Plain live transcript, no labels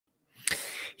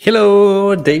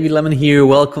Hello, David Lemon here.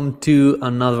 Welcome to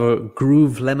another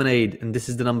Groove LemonAid, and this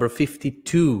is the number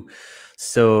 52.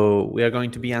 So we are going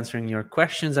to be answering your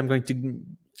questions. I'm going to,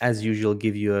 as usual,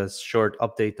 give you a short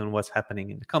update on what's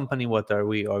happening in the company, what are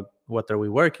we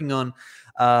working on,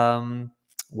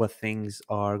 what things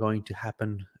are going to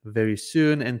happen very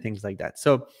soon, and things like that.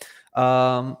 So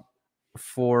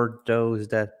for those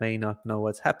that may not know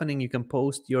what's happening, you can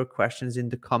post your questions in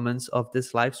the comments of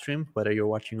this live stream, whether you're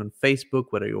watching on Facebook,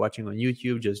 whether you're watching on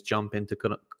YouTube. Just jump into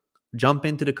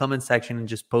the comment section and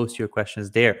just post your questions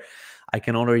there. I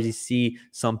can already see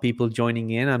some people joining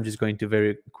in. I'm just going to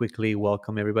very quickly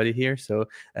welcome everybody here. So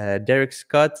Derek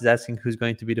Scott is asking who's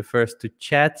going to be the first to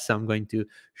chat. So I'm going to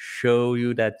show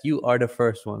you that you are the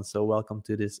first one. So welcome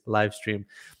to this live stream.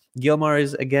 Gilmar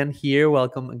is again here.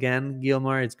 Welcome again,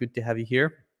 Gilmar. It's good to have you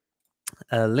here.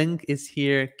 Link is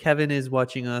here. Kevin is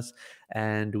watching us.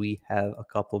 And we have a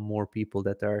couple more people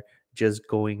that are just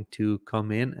going to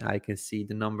come in. I can see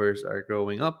the numbers are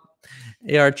growing up.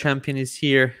 AR Champion is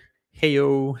here.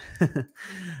 Heyo.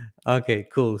 Okay,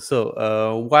 cool.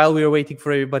 So while we are waiting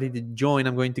for everybody to join,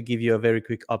 I'm going to give you a very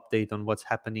quick update on what's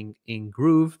happening in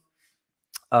Groove.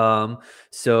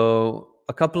 So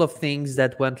a couple of things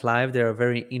that went live, they are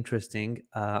very interesting.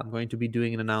 I'm going to be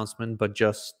doing an announcement, but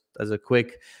just as a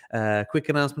quick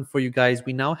announcement for you guys,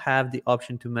 we now have the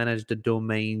option to manage the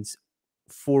domains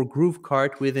for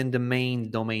GrooveKart within the main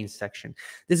domain section.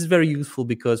 This is very useful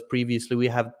because previously we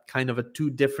have kind of two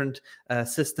different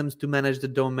systems to manage the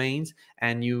domains,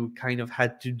 and you kind of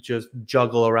had to just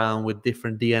juggle around with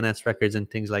different DNS records and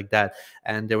things like that.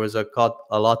 And there was a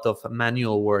lot of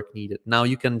manual work needed. Now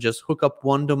you can just hook up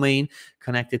one domain,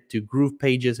 connect it to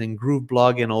GroovePages and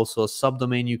GrooveBlog, and also a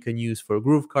subdomain you can use for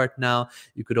GrooveKart now.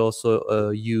 You could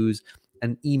also use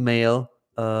an email,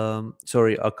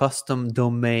 a custom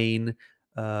domain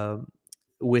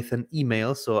with an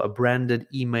email, so a branded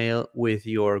email with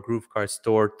your GrooveKart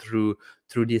store through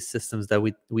these systems that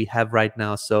we have right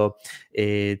now. So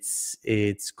it's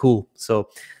cool. So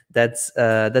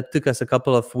that took us a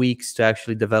couple of weeks to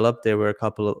actually develop. There were a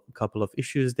couple of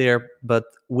issues there, but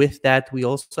with that we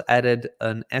also added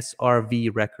an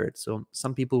SRV record. So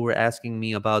some people were asking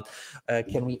me about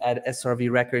can we add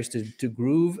SRV records to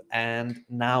Groove, and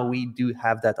now we do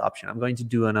have that option. I'm going to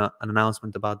do an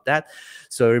announcement about that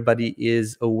so everybody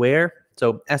is aware.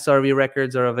 So SRV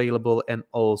records are available, and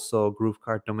also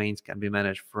GrooveKart domains can be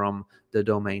managed from the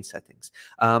domain settings.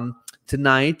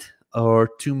 Tonight or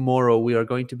tomorrow, we are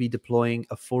going to be deploying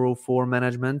a 404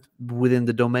 management within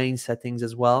the domain settings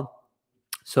as well.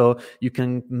 So you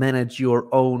can manage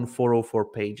your own 404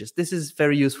 pages. This is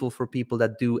very useful for people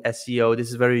that do SEO. This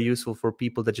is very useful for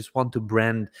people that just want to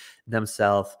brand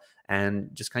themselves and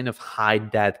just kind of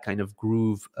hide that kind of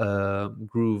Groove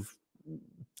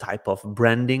type of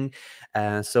branding.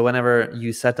 So whenever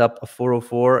you set up a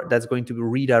 404, that's going to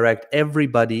redirect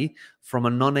everybody from a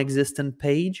non-existent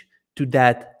page to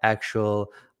that actual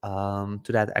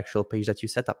page that you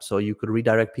set up. So you could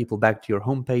redirect people back to your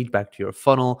homepage, back to your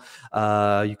funnel.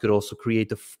 You could also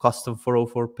create a custom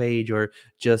 404 page, or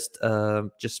just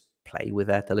play with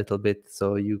that a little bit.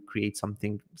 So you create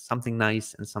something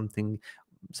nice and something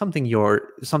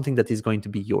that is going to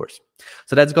be yours.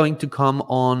 So that's going to come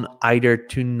on either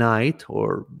tonight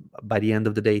or by the end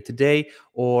of the day today,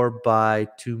 or by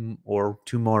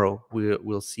tomorrow.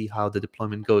 We'll see how the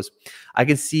deployment goes. I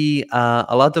can see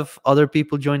a lot of other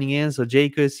people joining in. So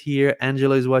Jacob is here,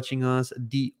 Angela is watching us,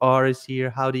 DR is here.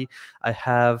 Howdy. I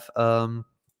have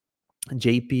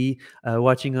JP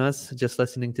watching us, just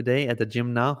listening today at the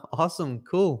gym now. Awesome,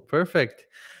 cool, perfect.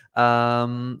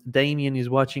 Damien is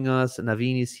watching us,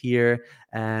 Naveen is here,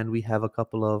 and we have a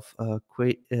couple of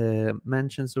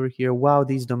mentions over here. Wow,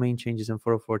 these domain changes and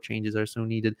 404 changes are so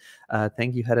needed.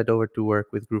 Thank you, headed over to work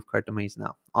with GrooveKart domains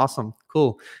now. Awesome,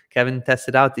 cool. Kevin, test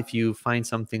it out. If you find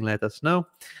something, let us know.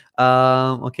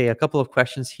 Okay, a couple of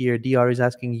questions here. DR is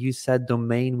asking, you said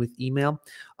domain with email?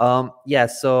 Yeah,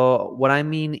 so what I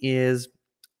mean is,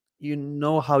 you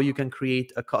know how you can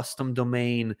create a custom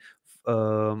domain,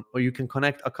 or you can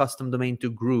connect a custom domain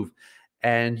to Groove,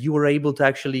 and you were able to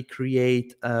actually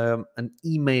create an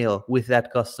email with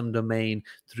that custom domain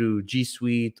through G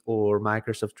Suite or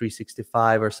Microsoft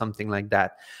 365 or something like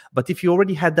that. But if you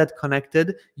already had that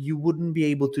connected, you wouldn't be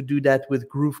able to do that with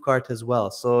GrooveKart as well.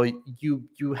 So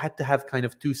you had to have kind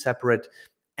of two separate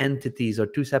entities or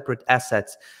two separate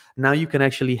assets. Now you can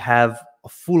actually have a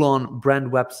full-on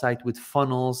brand website with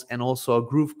funnels and also a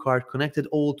GrooveKart connected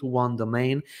all to one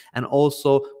domain, and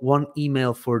also one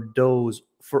email for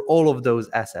all of those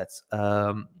assets.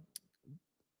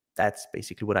 That's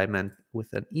basically what I meant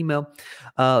with an email.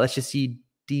 Let's just see.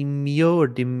 Dimio or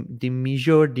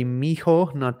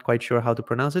Dimijo, not quite sure how to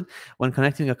pronounce it. When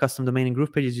connecting a custom domain in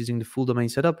GroovePages using the full domain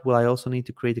setup, will I also need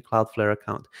to create a Cloudflare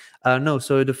account? No,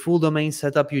 so the full domain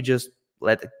setup, you just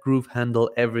let Groove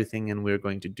handle everything, and we're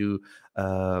going to do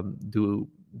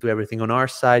everything on our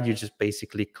side. You just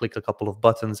basically click a couple of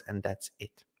buttons, and that's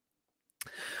it.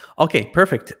 Okay,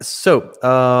 perfect. So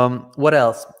what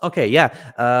else? Okay,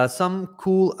 yeah, some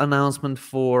cool announcement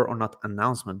or not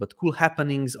announcement, but cool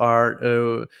happenings are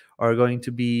um,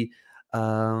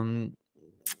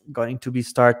 going to be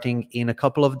starting in a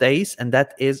couple of days, and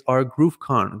that is our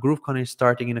GrooveKon. GrooveKon is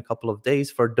starting in a couple of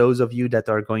days. For those of you that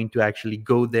are going to actually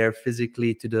go there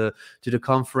physically to the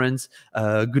conference,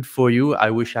 good for you. I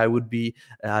wish I would be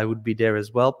there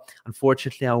as well.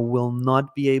 Unfortunately, I will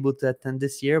not be able to attend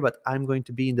this year, but I'm going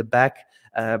to be in the back,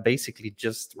 basically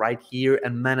just right here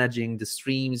and managing the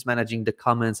streams, managing the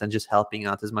comments, and just helping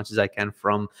out as much as I can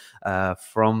from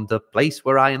the place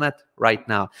where I am at right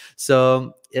now.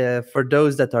 So for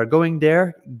those that are going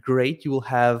there, great, you will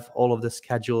have all of the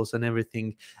schedules and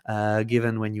everything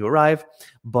given when you arrive.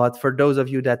 But for those of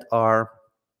you that are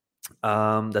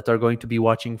going to be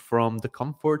watching from the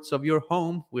comforts of your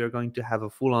home, we are going to have a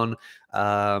full-on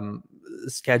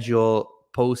schedule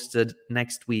posted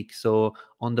next week. So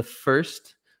on the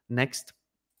 1st next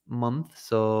month,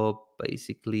 so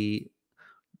basically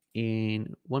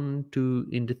in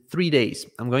the 3 days,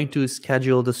 I'm going to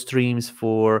schedule the streams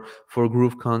for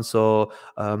GrooveKon. So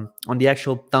on the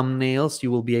actual thumbnails,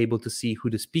 you will be able to see who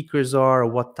the speakers are,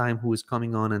 what time who is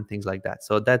coming on, and things like that.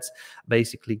 So that's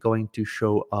basically going to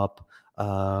show up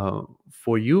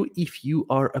for you if you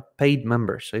are a paid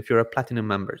member. So if you're a platinum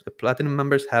member, the platinum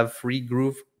members have free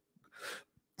GrooveKon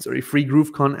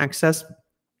access.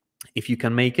 If you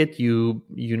can make it, you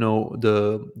know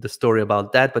the story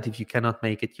about that. But if you cannot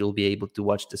make it, you'll be able to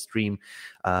watch the stream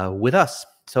with us.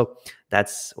 So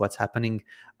that's what's happening.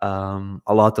 A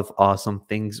lot of awesome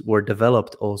things were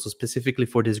developed also specifically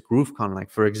for this GrooveKon.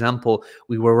 Like, for example,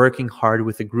 we were working hard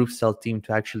with the GrooveCell team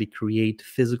to actually create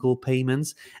physical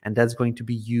payments, and that's going to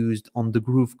be used on the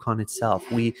GrooveKon itself.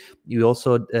 You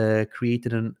also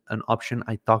created an option.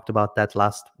 I talked about that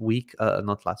last week,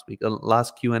 not last week,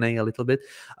 last Q&A a little bit,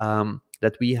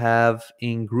 that we have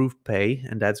in GroovePay,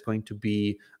 and that's going to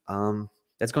be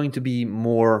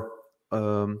more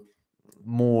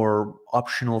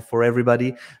optional for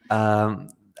everybody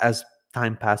as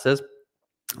time passes.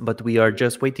 But we are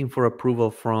just waiting for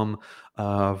approval from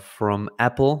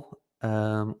Apple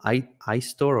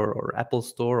iStore or Apple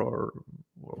Store, or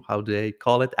how do they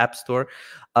call it, App Store,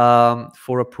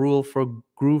 for approval for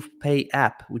GroovePay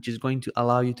app, which is going to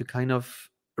allow you to kind of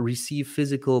receive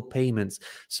physical payments.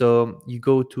 So you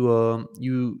go to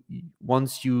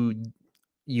once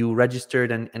you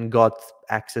registered and got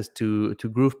access to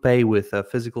GroovePay with a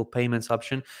physical payments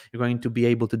option, you're going to be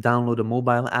able to download a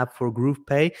mobile app for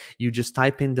GroovePay. You just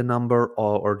type in the number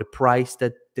or the price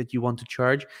that you want to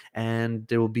charge, and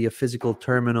there will be a physical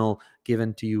terminal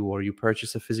given to you, or you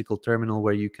purchase a physical terminal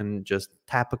where you can just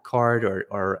tap a card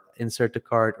or insert a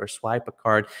card or swipe a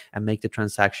card and make the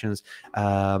transactions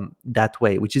that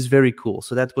way, which is very cool.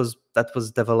 So that was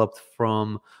developed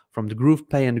from the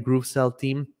GroovePay and the GrooveCell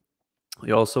team.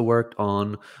 We also worked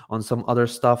on some other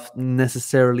stuff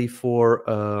necessarily for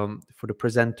the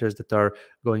presenters that are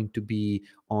going to be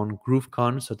on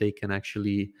GrooveKon, so they can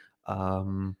actually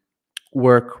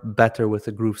work better with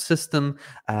the Groove system.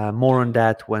 More on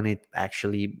that when it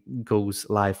actually goes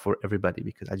live for everybody,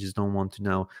 because I just don't want to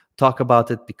now talk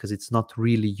about it because it's not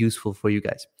really useful for you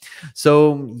guys.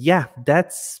 So yeah,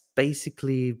 that's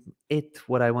basically it,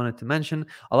 what I wanted to mention.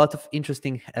 A lot of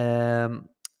interesting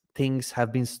things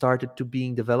have been started to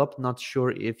being developed. Not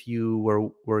sure if you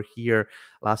were here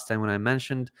last time when I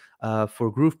mentioned for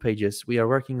GroovePages, we are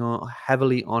working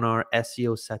heavily on our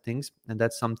SEO settings, and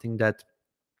that's something that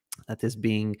is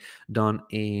being done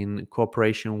in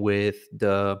cooperation with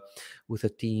a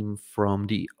team from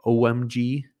the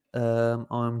OMG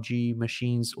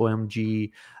machines,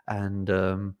 OMG, and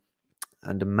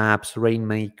the Maps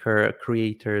Rainmaker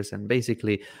creators, and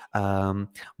basically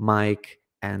Mike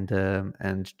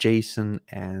and Jason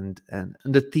and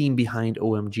the team behind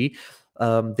OMG.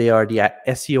 They are the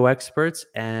SEO experts,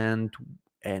 and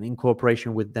in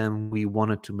cooperation with them, we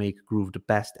wanted to make Groove the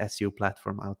best SEO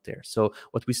platform out there. So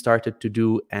what we started to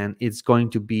do, and it's going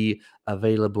to be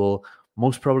available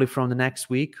most probably from the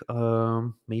next week,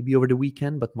 maybe over the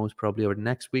weekend, but most probably over the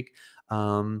next week.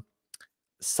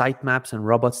 Sitemaps and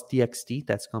robots.txt,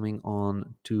 that's coming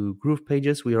on to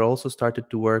GroovePages. We are also started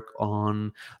to work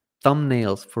on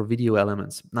thumbnails for video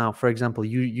elements. Now, for example,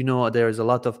 you know there's a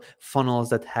lot of funnels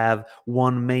that have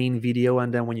one main video,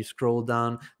 and then when you scroll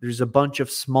down, there's a bunch of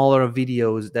smaller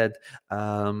videos that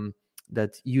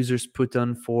that users put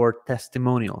on for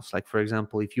testimonials. Like, for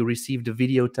example, if you received a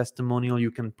video testimonial,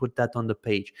 you can put that on the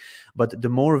page. But the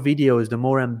more videos, the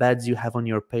more embeds you have on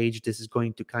your page, this is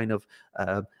going to kind of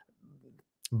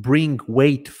bring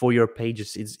weight for your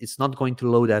pages. It's not going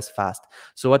to load as fast.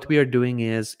 So what we are doing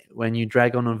is, when you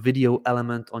drag on a video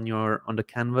element on the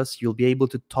canvas, you'll be able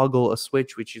to toggle a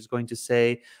switch which is going to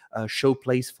say show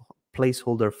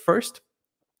placeholder first,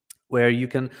 where you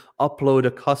can upload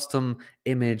a custom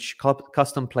image,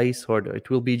 custom placeholder. It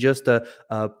will be just the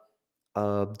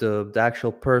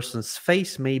actual person's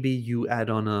face. Maybe you add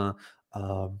on a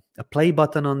play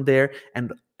button on there,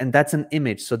 and that's an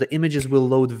image. So the images will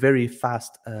load very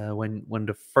fast when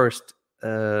the first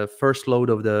load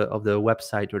of the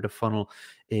website or the funnel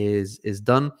is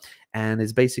done, and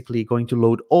it's basically going to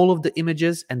load all of the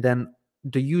images, and then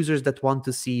the users that want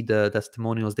to see the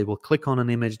testimonials, they will click on an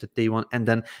image that they want, and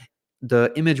then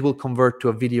the image will convert to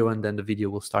a video, and then the video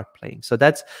will start playing. So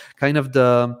that's kind of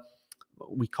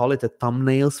we call it a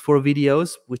thumbnails for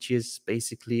videos, which is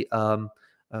basically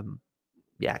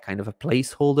yeah, kind of a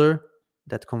placeholder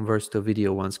that converts to a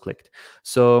video once clicked.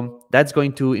 So that's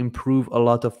going to improve a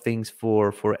lot of things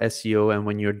for SEO. And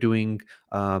when you're doing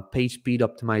page speed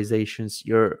optimizations,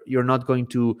 you're not going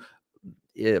to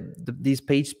these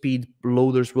page speed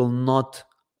loaders will not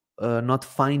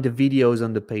find the videos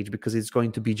on the page, because it's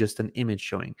going to be just an image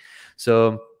showing.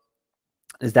 So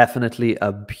it's definitely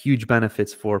a huge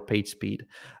benefits for page speed.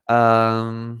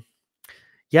 Yeah,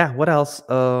 what else?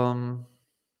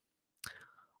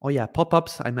 Oh yeah,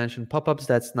 pop-ups. I mentioned pop-ups.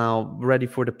 That's now ready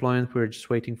for deployment. We're just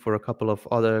waiting for a couple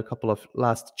of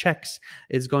last checks.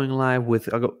 It's going live with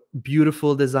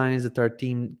beautiful designs that our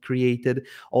team created.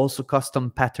 Also custom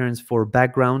patterns for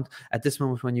background. At this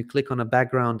moment, when you click on a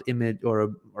background image or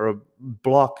a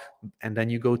block, and then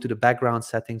you go to the background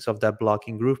settings of that block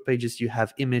in GroovePages, you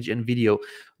have image and video.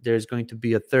 There's going to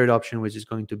be a third option, which is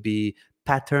going to be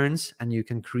patterns, and you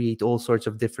can create all sorts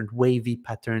of different wavy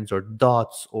patterns or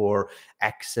dots or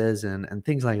X's and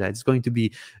things like that. It's going to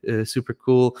be super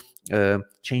cool.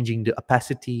 Changing the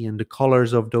opacity and the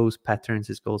colors of those patterns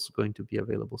is also going to be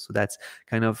available. So that's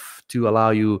kind of to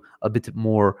allow you a bit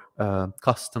more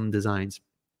custom designs.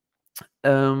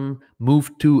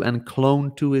 Move to and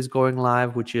clone to is going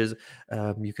live, which is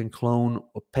you can clone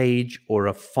a page or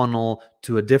a funnel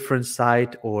to a different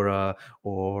site,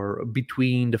 or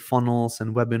between the funnels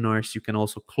and webinars. You can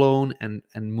also clone and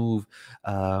move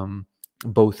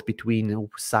both between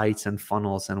sites and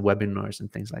funnels and webinars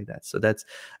and things like that. So that's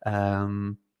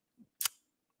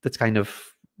kind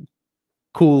of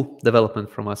cool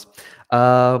development from us.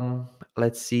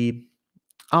 Let's see.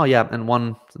 Oh yeah, and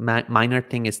one minor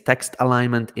thing is text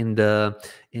alignment in the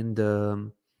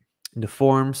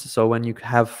forms. So when you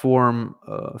have form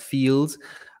fields,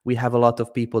 we have a lot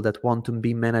of people that want to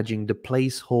be managing the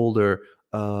placeholder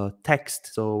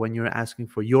text. So when you're asking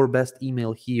for your best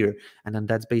email here, and then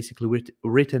that's basically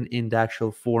written in the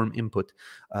actual form input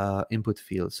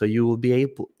field. So you will be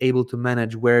able to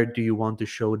manage where do you want to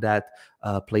show that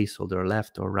placeholder,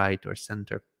 left or right or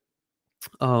center.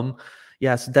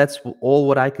 Yes, that's all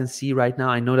what I can see right now.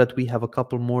 I know that we have a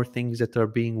couple more things that are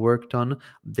being worked on.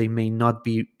 They may not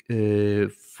be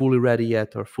fully ready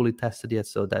yet or fully tested yet,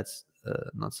 so that's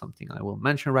not something I will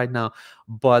mention right now.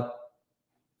 But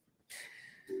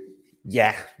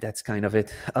yeah, that's kind of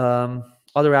it. Other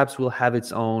apps will have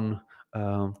its own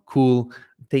cool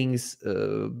things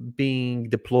being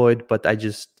deployed, but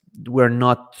we're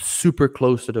not super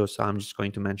close to those, so I'm just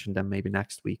going to mention them maybe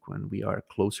next week when we are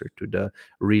closer to the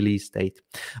release date.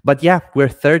 But yeah, we're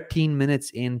 13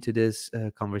 minutes into this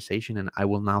conversation, and I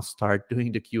will now start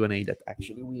doing the Q&A that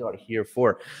actually we are here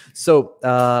for. So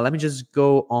let me just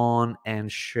go on and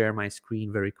share my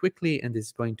screen very quickly, and this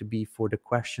is going to be for the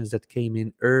questions that came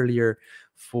in earlier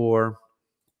for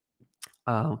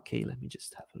okay, let me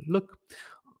just have a look.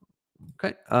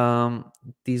 Okay,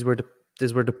 these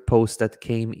were the posts that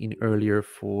came in earlier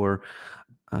for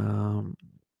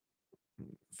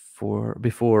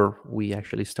before we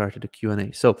actually started the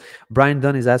Q&A. So Brian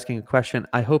Dunn is asking a question.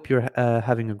 I hope you're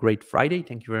having a great Friday.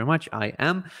 Thank you very much. I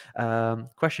am.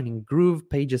 Questioning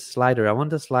GroovePages slider. I want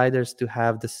the sliders to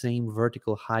have the same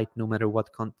vertical height no matter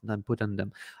what content I put on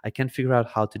them. I can't figure out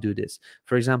how to do this.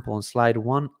 For example, on slide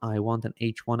 1, I want an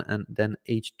H1 and then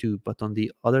H2, but on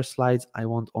the other slides, I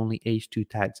want only H2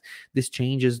 tags. This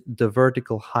changes the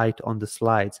vertical height on the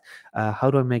slides. How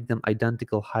do I make them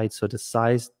identical height so the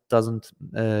size doesn't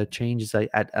change is I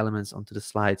add elements onto the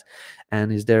slides.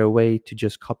 And is there a way to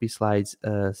just copy slides,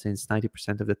 since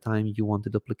 90% of the time you want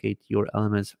to duplicate your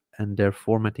elements and their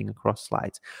formatting across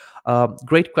slides?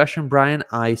 Great question, Brian.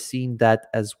 I seen that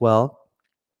as well.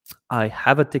 I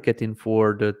have a ticket in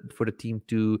for the team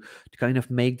to kind of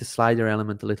make the slider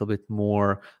element a little bit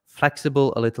more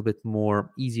flexible, a little bit more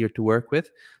easier to work with.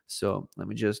 So let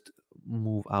me just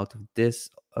move out of this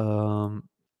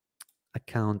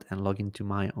account and log into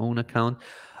my own account.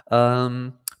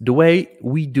 The way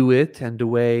we do it and the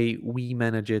way we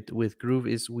manage it with Groove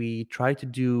is we try to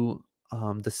do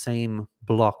the same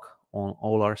block on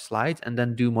all our slides and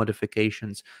then do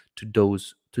modifications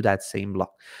to that same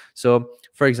block. So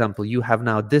for example, you have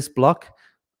now this block.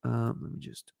 Let me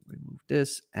just remove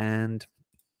this, and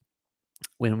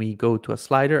when we go to a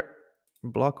slider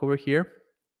block over here,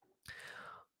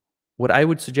 what I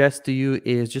would suggest to you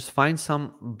is just find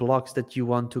some blocks that you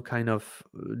want to kind of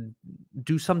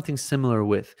do something similar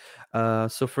with.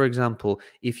 So for example,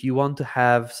 if you want to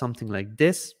have something like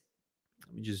this,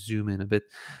 let me just zoom in a bit.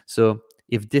 So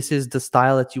if this is the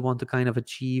style that you want to kind of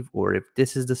achieve, or if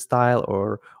this is the style,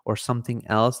 or something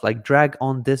else, like drag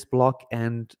on this block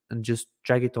and just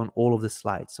drag it on all of the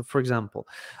slides. So for example,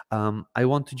 I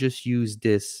want to just use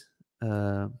this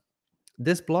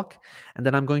block, and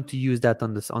then I'm going to use that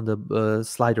on this on the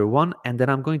slider 1, and then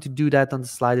I'm going to do that on the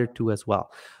slider 2 as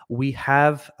well. We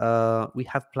have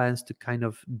plans to kind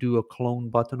of do a clone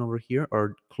button over here,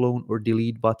 or clone or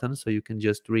delete button, so you can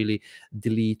just really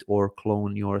delete or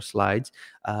clone your slides.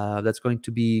 That's going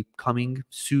to be coming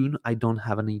soon. I don't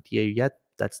have an ETA yet.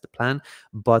 That's the plan.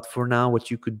 But for now,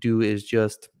 what you could do is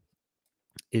just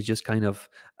kind of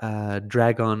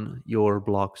drag on your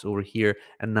blocks over here,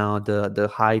 and now the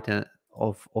height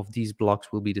of these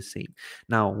blocks will be the same.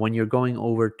 Now when you're going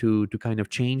over to kind of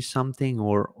change something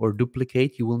or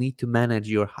duplicate, you will need to manage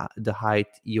the height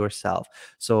yourself.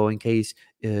 So in case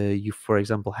you, for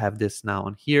example, have this now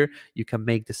on here, you can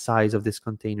make the size of this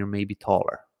container maybe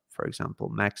taller. For example,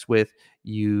 max width,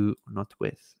 you manage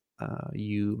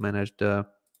the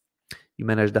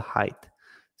height.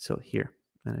 So here,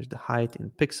 manage the height in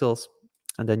pixels,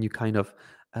 and then you kind of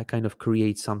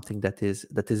create something that is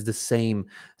the same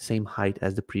height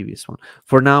as the previous one.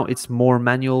 For now, it's more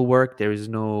manual work. There's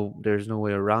no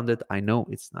way around it. I know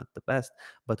it's not the best,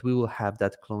 but we will have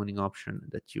that cloning option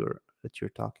that you're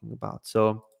talking about.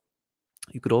 So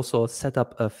you could also set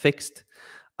up a fixed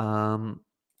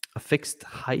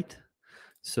height.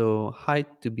 So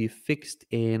height to be fixed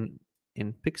in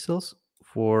pixels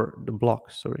for the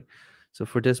block. Sorry. So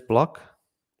for this block,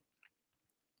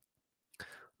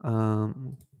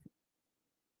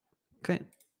 okay,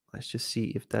 let's just see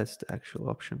if that's the actual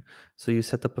option. So you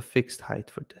set up a fixed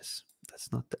height for this.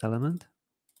 That's not the element.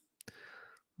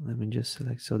 Let me just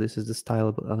select. So this is the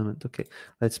stylable element. Okay,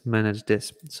 let's manage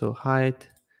this. So height,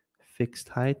 fixed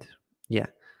height. Yeah.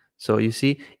 So you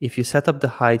see, if you set up the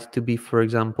height to be, for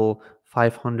example,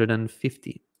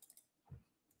 550,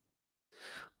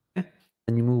 okay,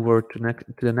 and you move over to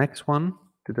the next one,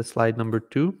 to the slide number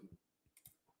 2.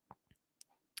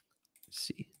 Let's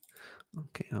see.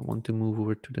 Okay, I want to move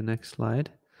over to the next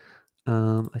slide.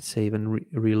 I save and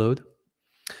reload.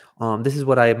 This is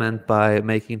what I meant by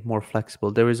making it more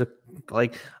flexible. There is it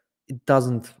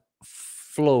doesn't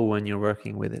flow when you're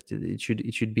working with it. It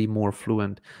should be more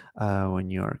fluent when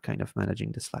you're kind of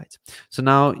managing the slides. So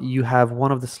now you have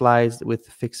one of the slides with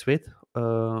fixed width.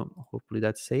 Hopefully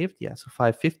that's saved. Yeah, so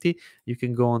 550. You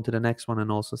can go on to the next one and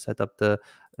also set up the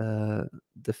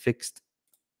fixed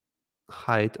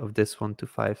height of this one to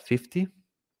 550.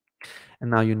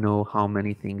 And now you know how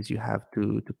many things you have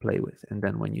to play with, and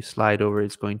then when you slide over,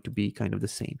 it's going to be kind of the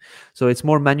same. So it's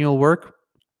more manual work.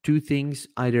 2 things: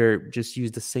 either just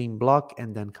use the same block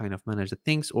and then kind of manage the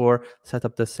things, or set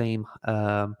up the same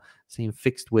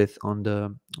fixed width on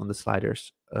the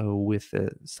sliders with the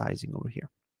sizing over here.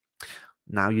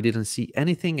 Now you didn't see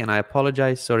anything, and I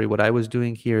apologize. Sorry, what I was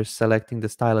doing here is selecting the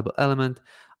stylable element.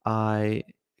 I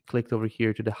clicked over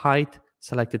here to the height,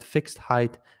 selected fixed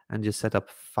height, and just set up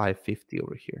 550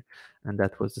 over here. And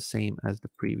that was the same as the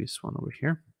previous one over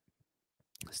here.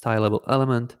 Stylable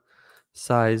element,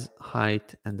 size,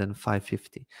 height, and then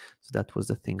 550. So that was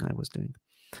the thing I was doing.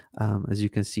 As you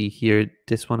can see here,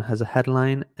 this one has a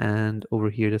headline, and over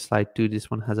here, the slide 2,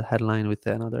 this one has a headline with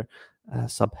another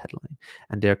sub headline,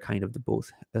 and they're kind of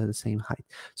both the same height.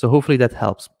 So hopefully that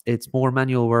helps. It's more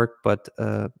manual work, but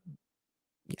yeah,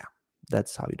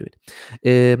 that's how you do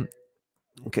it.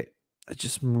 Okay, let's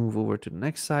just move over to the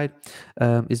next side.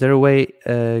 Is there a way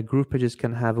GroovePages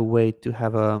can have a way to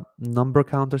have a number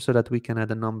counter so that we can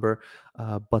add a number,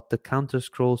 but the counter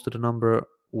scrolls to the number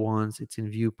once it's in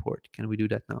viewport. Can we do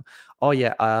that now? Oh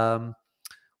yeah,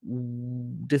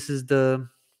 this is the,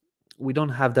 we don't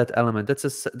have that element. That's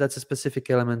a specific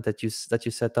element that you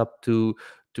set up to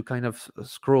kind of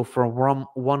scroll from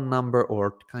one number,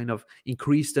 or to kind of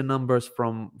increase the numbers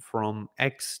from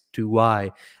X to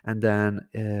Y, and then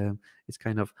it's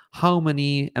kind of how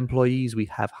many employees we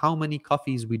have, how many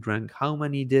coffees we drank, how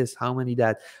many this, how many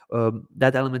that.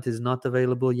 That element is not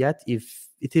available yet. If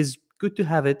it is good to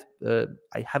have it,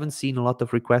 I haven't seen a lot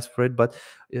of requests for it, but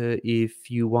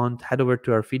if you want, head over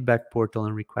to our feedback portal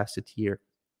and request it here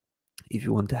if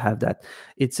you want to have that.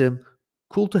 It's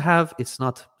cool to have. It's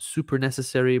not super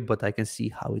necessary, but I can see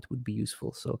how it would be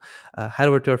useful. So head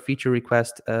over to our feature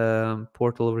request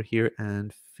portal over here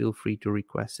and feel free to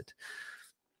request it.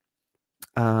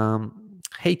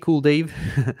 Hey, cool Dave.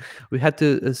 We had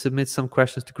to submit some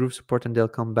questions to Groove Support, and they'll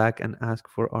come back and ask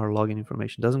for our login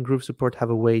information. Doesn't Groove Support have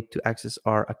a way to access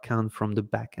our account from the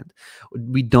backend?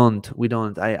 We don't.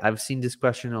 I've seen this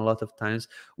question a lot of times.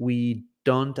 We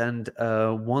don't, and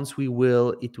once we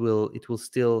will, it will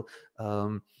still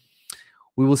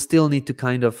we will still need to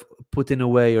kind of put in a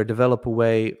way or develop a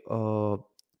way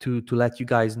to let you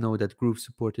guys know that Groove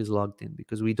Support is logged in,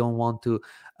 because we don't want to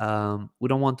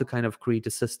kind of create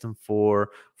a system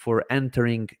for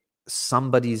entering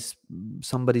somebody's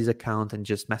account and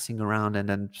just messing around and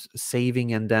then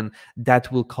saving, and then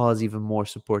that will cause even more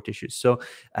support issues. So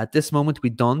at this moment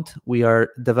we are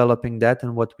developing that,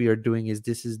 and what we are doing is,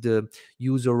 this is the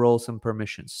user roles and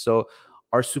permissions. So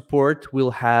our support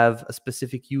will have a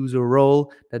specific user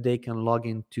role that they can log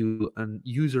into, an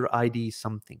user ID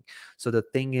something. So the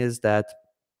thing is that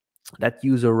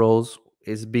user roles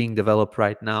is being developed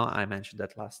right now. I mentioned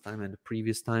that last time and the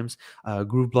previous times.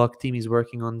 GrooveBlog team is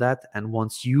working on that, and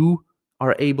once you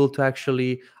are able to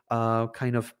actually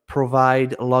kind of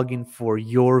provide a login for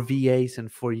your VAs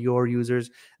and for your users,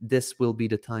 this will be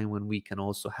the time when we can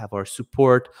also have our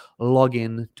support log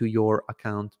in to your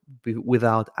account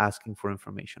without asking for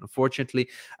information. Unfortunately,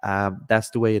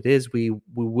 that's the way it is. We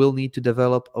will need to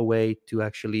develop a way to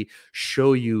actually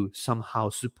show you somehow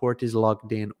support is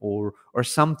logged in, or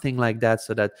something like that,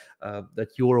 so that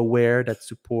that you're aware that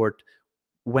support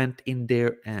went in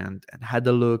there and had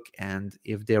a look, and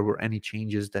if there were any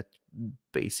changes, that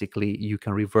basically you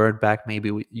can revert back,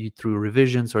 maybe through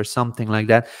revisions or something like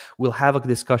that. We'll have a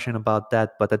discussion about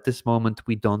that, but at this moment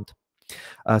we don't.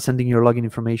 Sending your login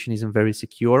information isn't very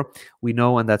secure, we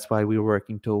know, and that's why we're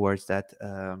working towards that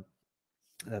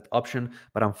that option.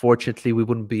 But unfortunately, we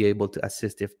wouldn't be able to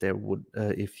assist if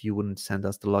if you wouldn't send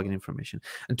us the login information.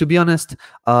 And to be honest,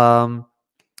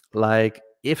 like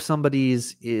if somebody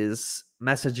is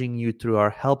messaging you through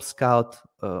our help scout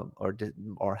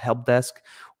or help desk,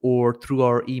 or through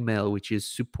our email, which is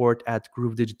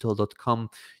support@groovedigital.com,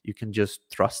 you can just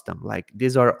trust them. Like,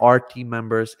 these are our team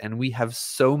members, and we have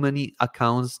so many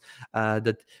accounts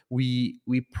that we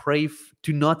pray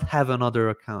to not have another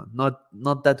account.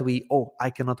 Not that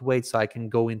I cannot wait so I can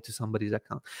go into somebody's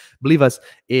account. Believe us,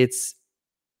 it's,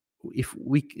 if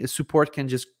we support can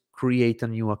just create a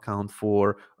new account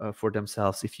for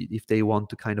themselves if they want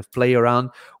to kind of play around.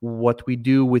 What we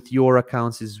do with your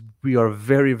accounts is, we are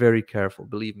very, very careful.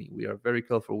 Believe me, we are very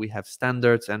careful. We have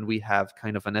standards, and we have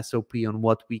kind of an SOP on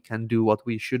what we can do, what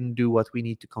we shouldn't do, what we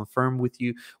need to confirm with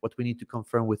you, what we need to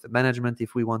confirm with the management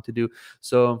if we want to do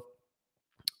so.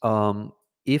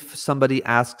 If somebody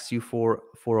asks you for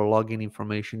a login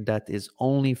information, that is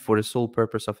only for the sole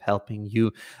purpose of helping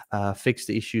you fix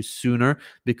the issue sooner.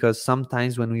 Because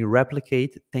sometimes when we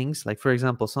replicate things, like for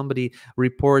example, somebody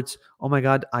reports, oh my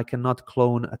god, I cannot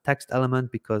clone a text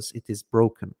element because it is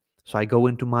broken. So I go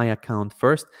into my account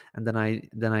first, and then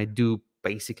I do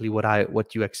basically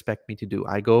what you expect me to do.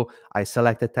 I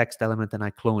select a text element and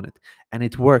I clone it, and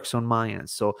it works on my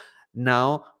end. So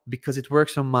now, because it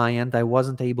works on my end, I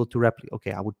wasn't able to replicate.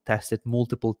 Okay, I would test it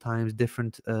multiple times,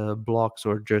 different blocks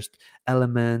or just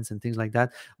elements and things like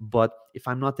that. But if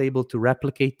I'm not able to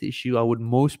replicate the issue, I would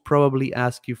most probably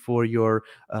ask you for your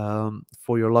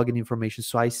login information.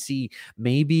 So I see,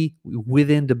 maybe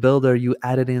within the builder you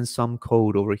added in some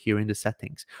code over here in the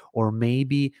settings, or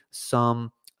maybe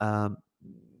some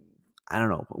I don't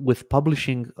know, with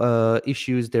publishing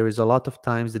issues, there is a lot of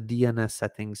times the DNS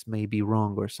settings may be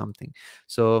wrong or something.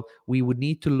 So we would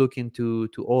need to look into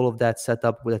all of that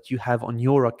setup that you have on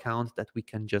your account, that we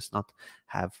can just not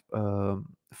have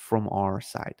from our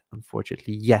side,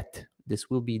 unfortunately, yet. This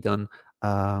will be done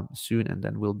soon, and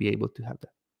then we'll be able to have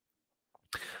that.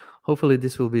 Hopefully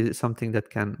this will be something that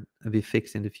can be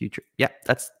fixed in the future. Yeah,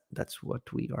 that's what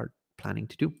we are planning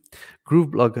to do.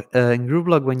 GrooveBlog. In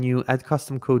GrooveBlog, when you add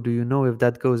custom code, do you know if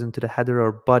that goes into the header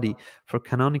or body? For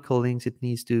canonical links, it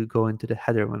needs to go into the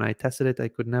header. When I tested it, I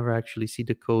could never actually see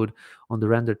the code on the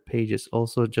rendered pages.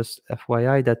 Also, just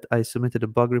FYI that I submitted a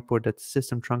bug report that the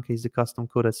system truncates the custom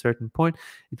code at a certain point.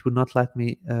 It would not let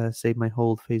me save my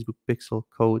whole Facebook pixel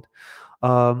code.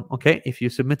 Okay, if you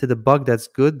submitted a bug, that's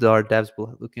good. Our devs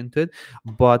will look into it.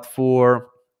 But for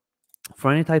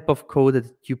any type of code that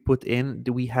you put in,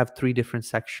 we have 3 different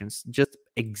sections, just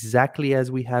exactly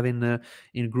as we have in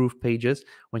GroovePages.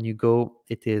 When you go,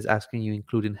 it is asking you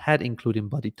including head, including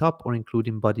body top, or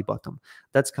including body bottom.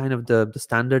 That's kind of the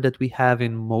standard that we have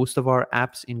in most of our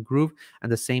apps in Groove, and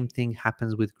the same thing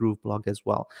happens with GrooveBlog as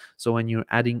well. So when you're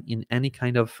adding in any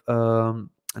kind of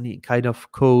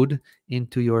code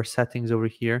into your settings over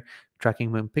here,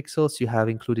 tracking when pixels, you have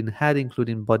including head,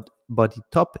 including body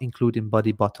top, including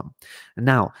body bottom. And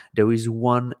now there is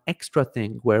one extra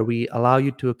thing where we allow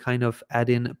you to kind of add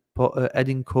in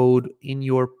code in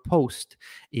your post.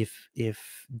 If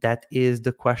that is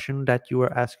the question that you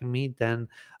are asking me, then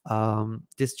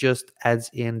this just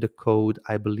adds in the code,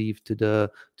 I believe, to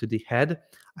the head.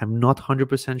 I'm not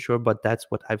 100% sure, but that's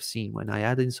what I've seen. When I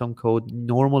add in some code,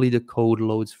 normally the code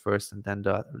loads first and then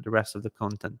the rest of the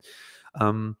content.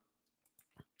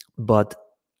 But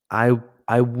I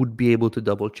would be able to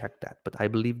double check that. But I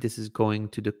believe this is going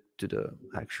to the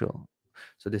actual.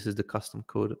 So this is the custom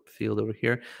code field over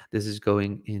here. This is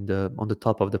going on the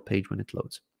top of the page when it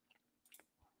loads.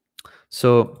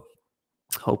 So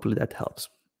hopefully that helps.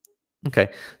 Okay,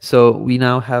 so we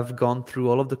now have gone through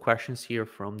all of the questions here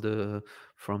from the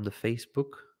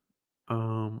Facebook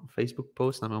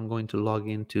post, and I'm going to log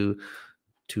into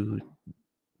to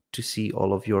see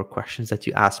all of your questions that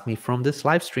you asked me from this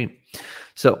live stream.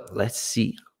 So let's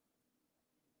see.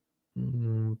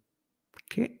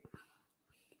 Okay.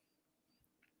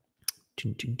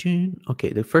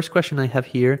 Okay, the first question I have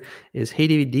here is, hey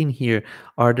David, Dean here.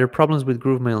 Are there problems with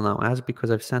GrooveMail now? Asked because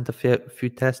I've sent a few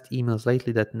test emails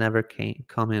lately that never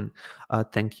come in.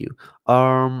 Thank you.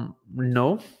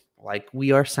 No, like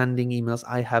we are sending emails.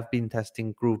 I have been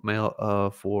testing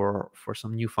GrooveMail for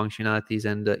some new functionalities,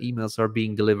 and the emails are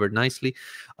being delivered nicely.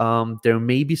 There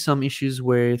may be some issues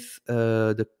with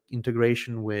the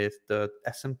integration with the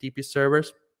SMTP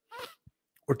servers,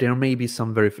 or there may be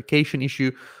some verification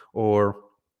issue, or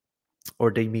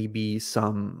there may be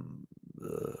some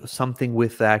something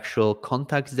with the actual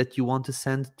contacts that you want to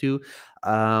send to.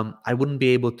 I wouldn't be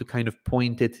able to kind of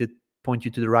point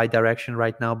you to the right direction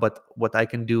right now, but what I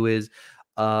can do is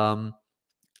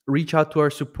reach out to our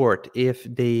support.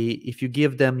 If you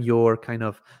give them your kind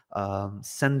of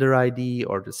sender ID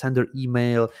or the sender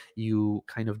email, you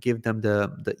kind of give them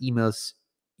the emails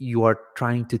you are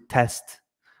trying to test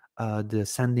the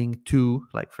sending to,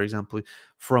 like for example,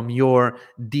 from your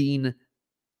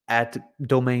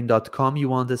dean@domain.com, you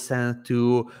want to send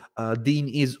to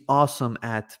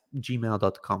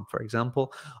deanisawesome@gmail.com, for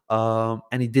example,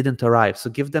 and it didn't arrive.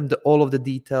 So give them all of the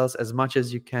details as much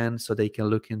as you can, so they can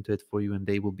look into it for you, and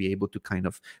they will be able to kind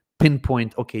of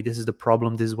pinpoint, okay, this is the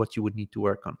problem, this is what you would need to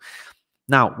work on.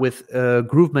 Now with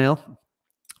GrooveMail,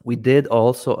 we did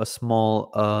also a small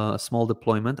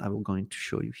deployment. I'm going to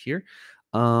show you here.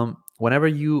 Whenever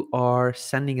you are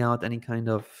sending out any kind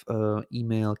of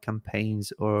email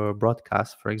campaigns or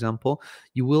broadcasts, for example,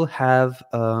 you will have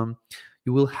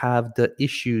the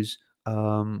issues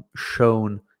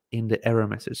shown in the error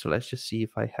message. So let's just see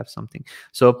if I have something.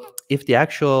 So if the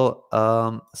actual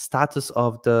status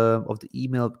of the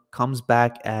email comes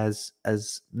back as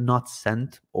not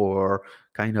sent, or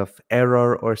kind of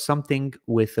error, or something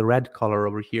with a red color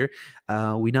over here,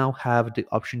 we now have the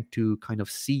option to kind of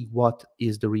see what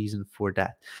is the reason for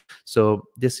that. So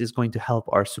this is going to help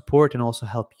our support and also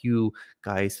help you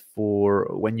guys for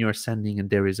when you're sending and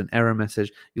there is an error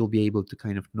message, you'll be able to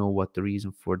kind of know what the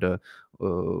reason for the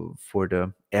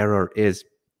error is.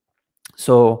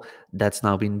 So that's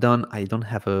now been done. I don't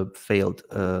have a failed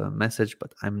message,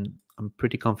 but I'm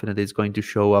pretty confident it's going to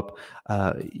show up.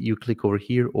 You click over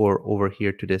here or over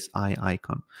here to this eye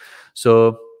icon.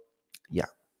 So yeah,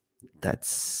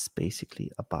 that's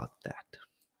basically about that.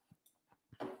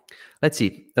 Let's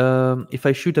see. If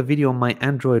I shoot a video on my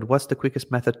Android, what's the quickest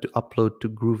method to upload to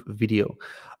GrooveVideo?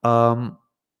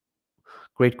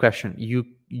 Great question. You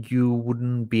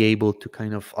wouldn't be able to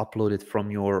kind of upload it from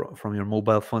your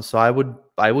mobile phone. So I would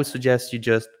suggest you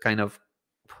just kind of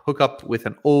hook up with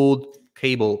an old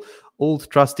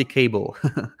trusty cable.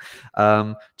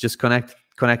 Just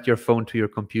connect your phone to your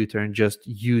computer and just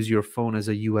use your phone as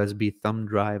a USB thumb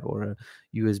drive or a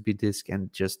USB disk,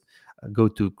 and just go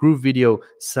to GrooveVideo,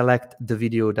 select the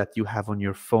video that you have on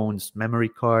your phone's memory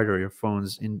card or your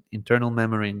phone's internal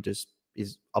memory, and just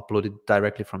is uploaded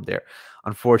directly from there.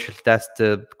 Unfortunately, that's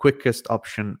the quickest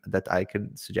option that I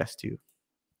can suggest to you.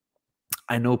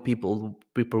 I know people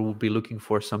will be looking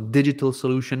for some digital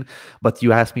solution, but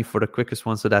you asked me for the quickest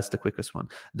one, so that's the quickest one.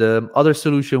 The other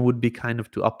solution would be kind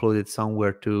of to upload it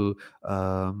somewhere to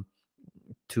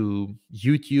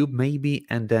YouTube maybe,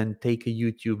 and then take a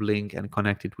YouTube link and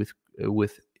connect it with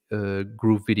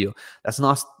GrooveVideo. That's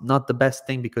not the best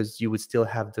thing, because you would still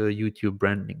have the YouTube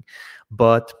branding.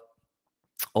 But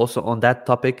also on that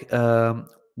topic,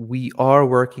 we are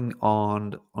working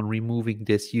on removing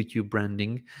this YouTube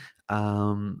branding,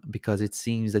 because it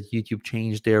seems that YouTube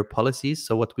changed their policies.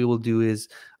 So what we will do is,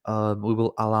 we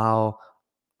will allow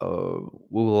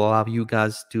you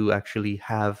guys to actually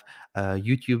have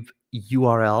YouTube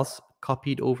URLs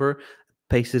copied over,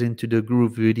 pasted into the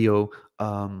GrooveVideo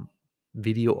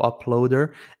video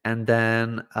uploader, and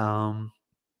then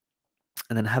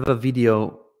have a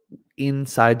video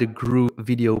inside the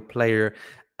GrooveVideo player,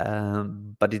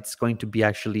 but it's going to be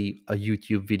actually a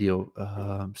YouTube video.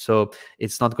 So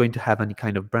it's not going to have any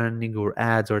kind of branding or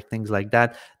ads or things like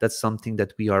that. That's something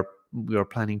that we are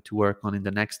planning to work on in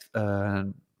the next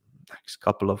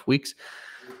couple of weeks.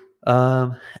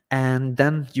 And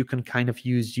then you can kind of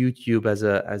use YouTube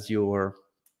as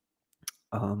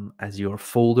your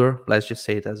folder. Let's just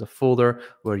say it as a folder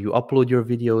where you upload your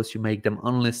videos, you make them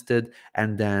unlisted,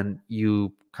 and then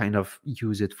you kind of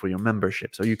use it for your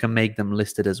membership. So you can make them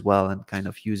listed as well and kind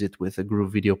of use it with a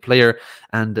GrooveVideo player.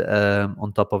 And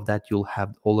on top of that, you'll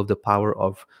have all of the power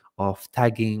of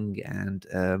tagging and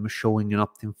showing an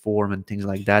opt-in form and things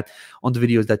like that on the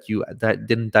videos that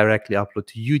didn't directly upload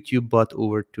to YouTube, but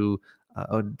over to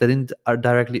that didn't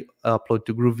directly upload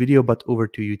to GrooveVideo, but over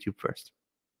to YouTube first.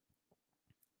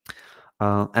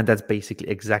 And that's basically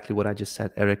exactly what I just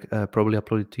said. Eric probably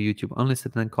uploaded to YouTube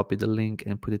unlisted, and then copy the link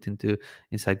and put it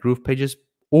inside GroovePages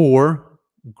or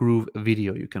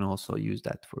GrooveVideo. You can also use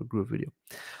that for GrooveVideo.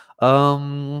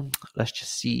 Let's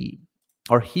just see.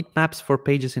 Are heat maps for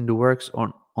pages in the works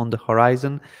on the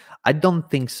horizon? I don't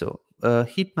think so.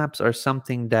 Heat maps are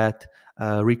something that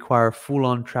require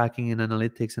full-on tracking and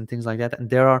analytics and things like that. And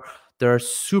there are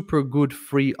super good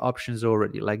free options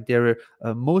already. Like there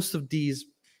are most of these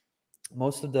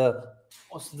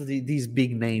these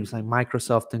big names like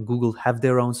Microsoft and Google have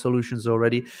their own solutions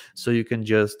already, so you can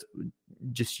just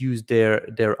use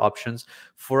their options.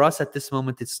 For us at this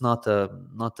moment, it's not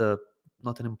an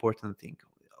important thing.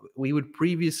 We would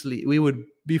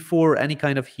before any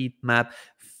kind of heat map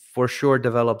for sure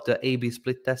develop the A/B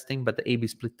split testing, but the A/B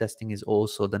split testing is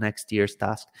also the next year's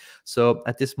task. So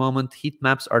at this moment, heat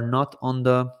maps are not on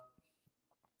the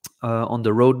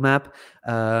roadmap.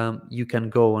 You can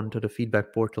go onto the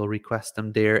feedback portal, request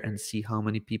them there, and see how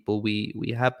many people we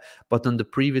have. But on the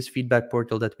previous feedback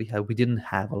portal that we had, we didn't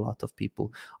have a lot of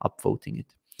people upvoting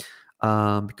it,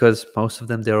 because most of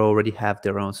them, they already have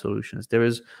their own solutions. There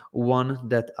is one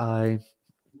that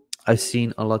I've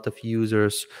seen a lot of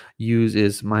users use,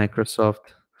 is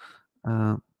Microsoft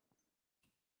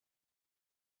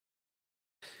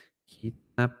heat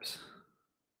maps.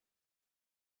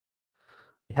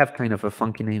 Have kind of a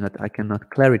funky name that I cannot.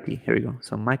 Clarity. Here we go.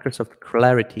 So Microsoft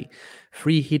Clarity,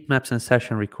 free heat maps and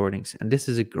session recordings, and this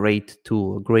is a great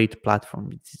tool, a great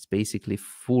platform. It's basically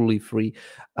fully free.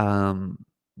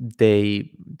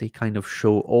 They kind of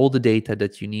show all the data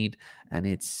that you need, and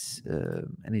it's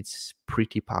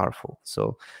pretty powerful.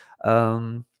 So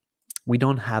we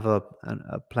don't have a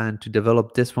plan to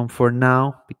develop this one for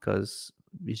now, because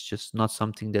it's just not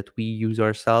something that we use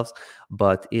ourselves.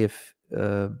 But if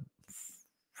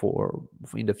for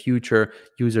in the future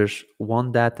users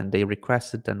want that and they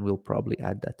request it, then we'll probably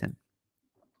add that in.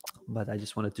 But I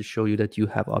just wanted to show you that you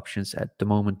have options at the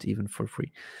moment, even for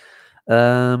free.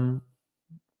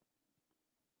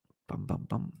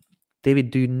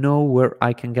 David, do you know where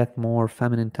I can get more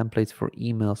feminine templates for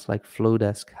emails like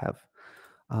Flowdesk have?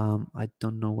 I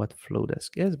don't know what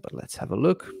Flowdesk is, but let's have a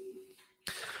look.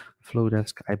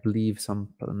 Flowdesk, I believe some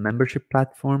membership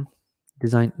platform,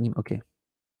 design email. Okay,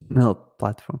 email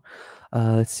platform.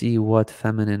 Let's see what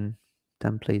feminine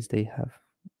templates they have.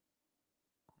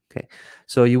 Okay,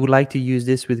 so you would like to use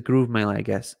this with GrooveMail, I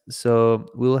guess.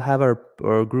 So we'll have our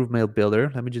GrooveMail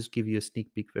builder. Let me just give you a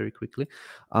sneak peek very quickly.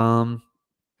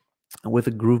 With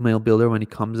a GrooveMail builder, when it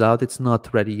comes out, it's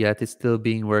not ready yet. It's still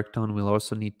being worked on. We'll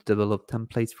also need to develop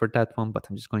templates for that one, but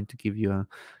I'm just going to give you a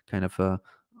kind of a,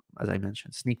 as I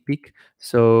mentioned, sneak peek.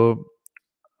 So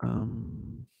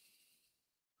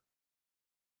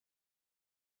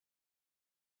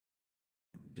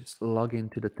just log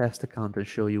into the test account and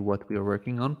show you what we are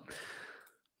working on.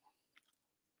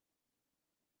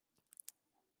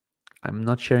 I'm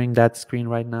not sharing that screen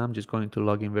right now. I'm just going to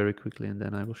log in very quickly and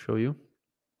then I will show you.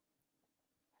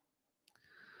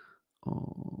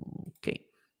 Okay,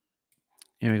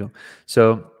 here we go.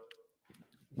 So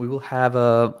we'll have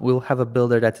a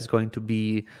builder that is going to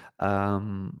be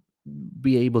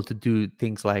able to do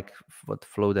things like what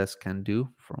Flowdesk can do.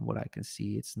 From what I can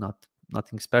see, it's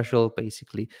nothing special.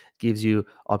 Basically gives you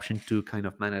option to kind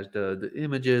of manage the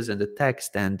images and the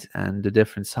text and the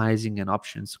different sizing and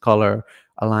options, color,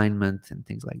 alignment, and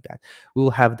things like that.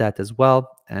 We'll have that as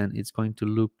well, and it's going to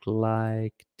look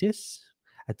like this.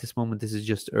 At this moment, this is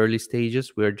just early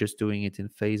stages. We're just doing it in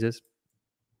phases.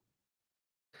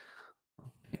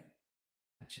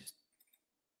 Just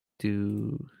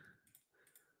do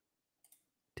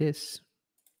this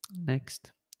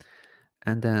next,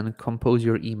 and then compose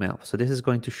your email. So this is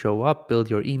going to show up, build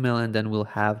your email, and then we'll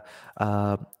have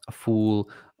a full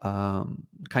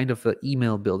kind of an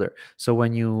email builder. So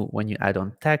when you add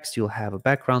on text, you'll have a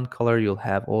background color, you'll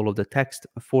have all of the text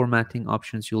formatting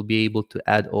options, you'll be able to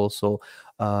add also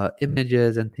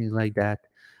images and things like that.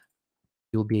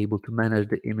 You'll be able to manage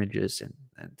the images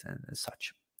and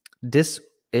such. This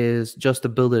is just a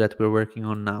builder that we're working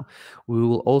on now. We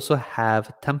will also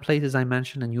have templates, as I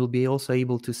mentioned, and you'll be also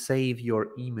able to save your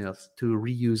emails to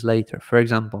reuse later. For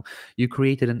example, you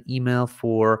created an email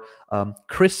for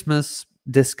Christmas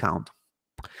discount,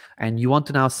 and you want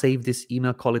to now save this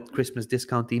email, call it Christmas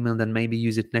discount email, then maybe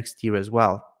use it next year as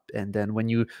well. And then when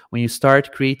you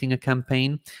start creating a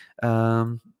campaign,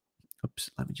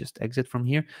 oops, let me just exit from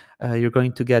here. You're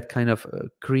going to get kind of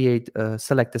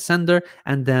select the sender,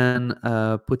 and then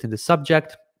put in the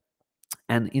subject.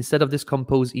 And instead of this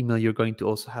compose email, you're going to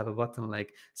also have a button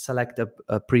like select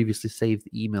a previously saved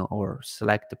email, or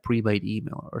select a pre-made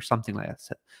email, or something like that.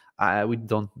 So, we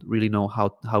don't really know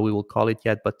how we will call it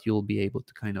yet, but you'll be able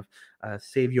to kind of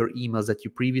save your emails that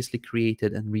you previously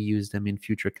created and reuse them in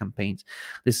future campaigns.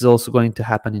 This is also going to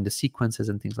happen in the sequences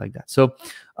and things like that. So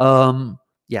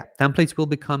yeah, templates will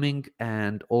be coming,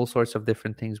 and all sorts of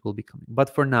different things will be coming.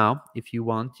 But for now, if you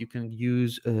want, you can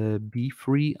use Be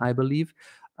Free, I believe,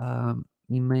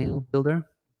 email builder.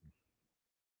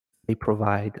 They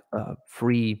provide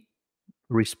free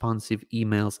responsive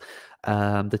emails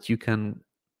that you can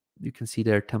see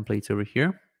their templates over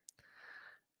here.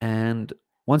 And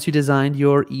once you designed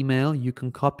your email, you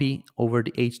can copy over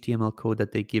the HTML code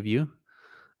that they give you.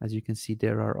 As you can see,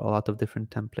 there are a lot of different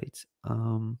templates.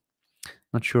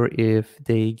 Not sure if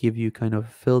they give you kind of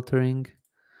filtering,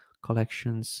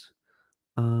 collections,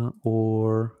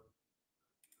 or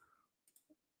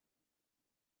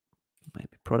maybe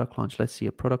product launch. Let's see,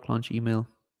 a product launch email.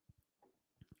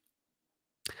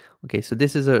 Okay, so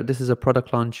this is a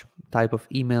product launch type of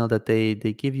email that they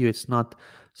give you. It's not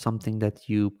something that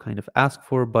you kind of ask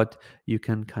for, but you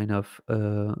can kind of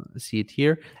see it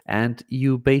here. And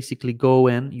you basically go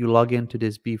in, you log into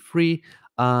this Be Free,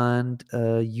 and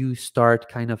you start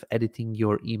kind of editing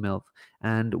your email.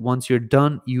 And once you're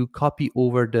done, you copy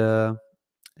over the,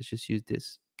 let's just use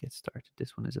this, get started.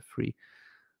 This one is a free.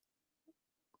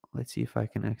 Let's see if I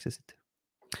can access it.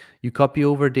 You copy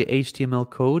over the HTML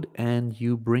code and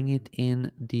you bring it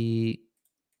in the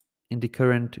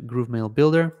current GrooveMail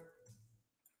builder,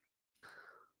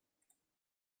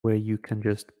 where you can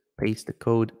just paste the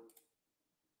code.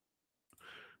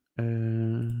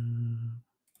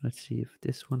 Let's see if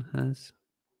this one has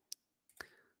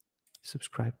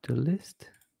subscribe to list.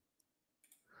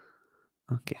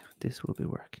 Okay, this will be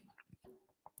working.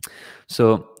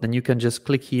 So then you can just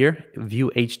click here,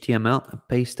 view HTML, and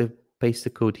paste the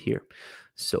code here.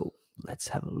 So let's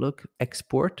have a look,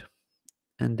 export,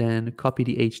 and then copy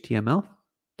the HTML.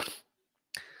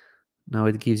 Now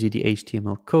it gives you the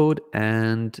HTML code,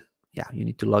 and yeah, you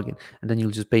need to log in, and then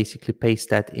you'll just basically paste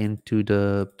that into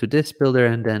this builder,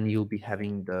 and then you'll be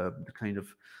having the kind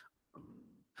of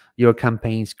your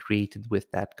campaigns created with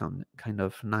that kind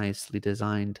of nicely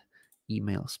designed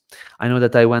emails. I know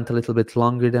that I went a little bit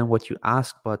longer than what you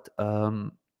asked, but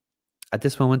at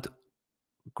this moment,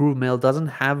 GrooveMail doesn't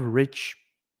have rich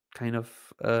kind of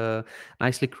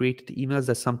nicely created emails.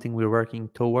 That's something we're working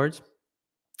towards.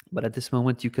 But at this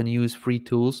moment, you can use free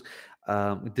tools,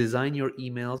 design your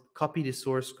email, copy the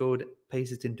source code,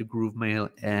 paste it into GrooveMail,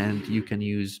 and you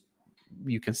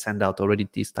can send out already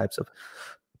these types of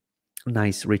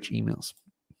nice, rich emails.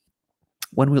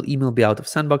 When will email be out of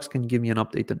Sandbox? Can you give me an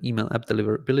update on email app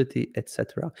deliverability,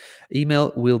 etc.?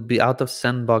 Email will be out of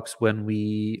Sandbox when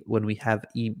we have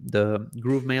the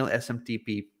GrooveMail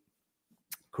SMTP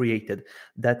created.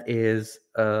 That is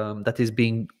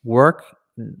being worked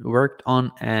worked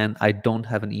on, and I don't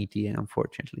have an ETA,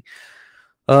 unfortunately.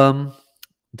 Um,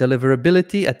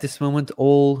 Deliverability at this moment,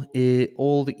 all the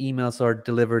emails are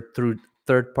delivered through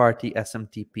third-party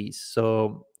SMTPs.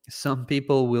 So some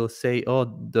people will say, "Oh,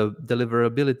 the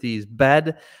deliverability is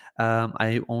bad."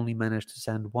 I only managed to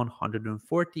send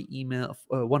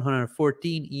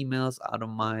 114 emails out of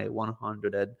my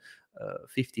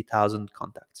 150,000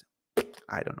 contacts.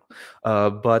 I don't know.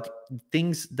 But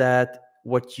things that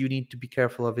what you need to be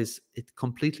careful of is it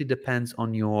completely depends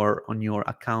on your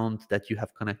account that you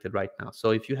have connected right now. So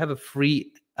if you have a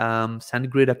free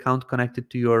SendGrid account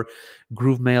connected to your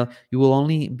GrooveMail, you will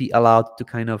only be allowed to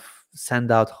kind of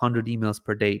send out 100 emails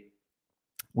per day,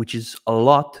 which is a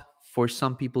lot for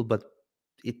some people, but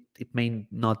it may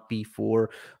not be for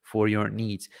your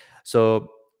needs.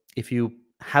 So if you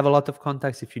have a lot of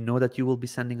contacts, if you know that you will be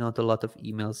sending out a lot of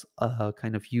emails,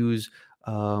 kind of use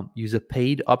a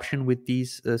paid option with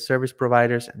these service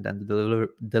providers, and then the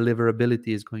deliverability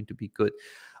is going to be good.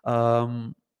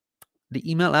 The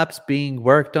email apps being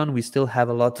worked on, we still have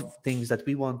a lot of things that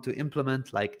we want to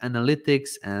implement, like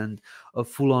analytics and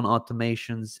full-on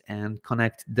automations, and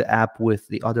connect the app with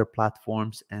the other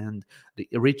platforms and the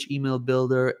rich email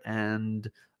builder,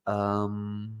 and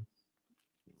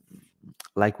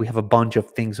like we have a bunch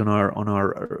of things on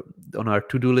our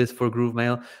to-do list for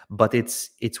GrooveMail, but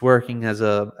it's working as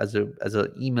a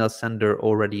email sender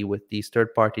already with these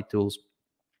third-party tools.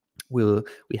 We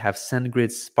have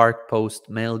SendGrid, SparkPost,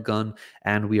 Mailgun,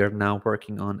 and we are now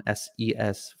working on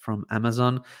SES from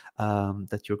Amazon,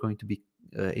 that you're going to be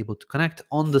able to connect.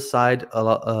 On the side,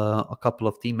 a couple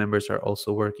of team members are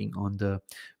also working on the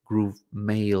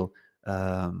GrooveMail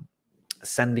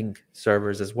sending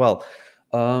servers as well.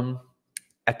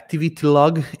 Activity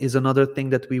log is another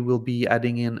thing that we will be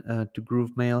adding in to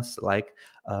GrooveMails, like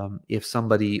if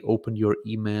somebody opened your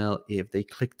email, if they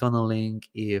clicked on a link,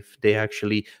 if they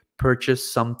actually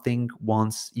purchased something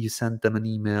once you sent them an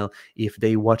email, if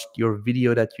they watched your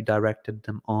video that you directed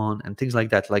them on, and things like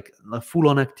that, like a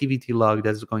full-on activity log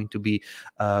that's going to be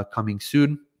coming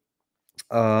soon.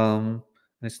 And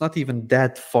it's not even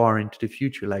that far into the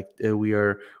future. Like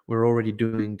we're already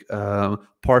doing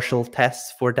partial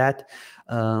tests for that.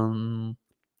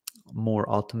 More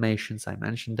automations, I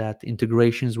mentioned that,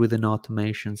 integrations within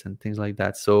automations and things like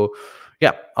that. So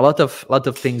yeah, a lot of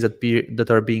things that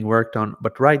are being worked on,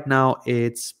 but right now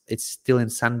it's still in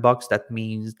sandbox. That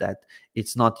means that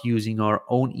it's not using our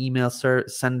own email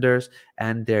senders,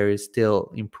 and there is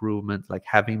still improvement, like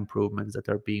heavy improvements that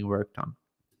are being worked on.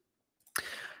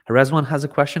 Razwan has a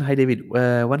question. Hi David,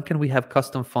 when can we have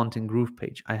custom font in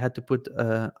GroovePage? I had put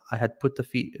a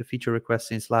feature request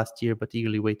since last year, but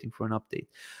eagerly waiting for an update.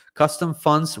 Custom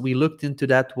fonts, we looked into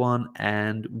that one,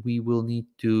 and we will need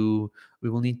to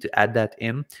add that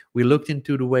in. We looked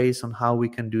into the ways on how we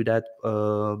can do that,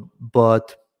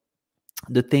 but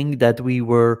the thing that we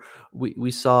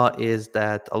saw is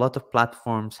that a lot of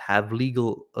platforms have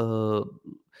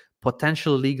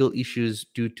potential legal issues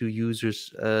due to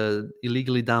users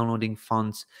illegally downloading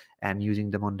fonts and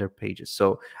using them on their pages.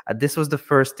 So this was the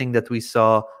first thing that we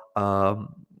saw.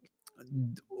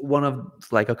 One of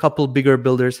like a couple bigger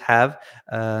builders have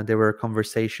there were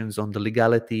conversations on the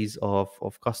legalities of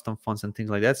custom fonts and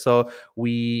things like that. So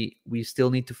we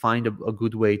still need to find a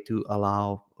good way to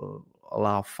allow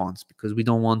fonts, because we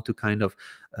don't want to kind of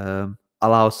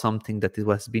allow something that it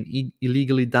has been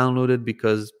illegally downloaded,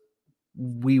 because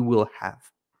we will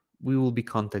be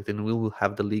contacted and we will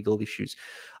have the legal issues.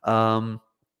 So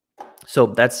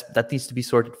that needs to be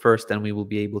sorted first, and we will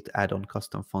be able to add on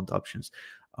custom font options.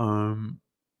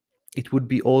 It would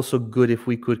be also good if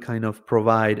we could kind of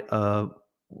provide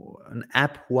an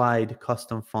app-wide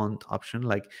custom font option,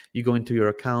 like you go into your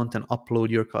account and upload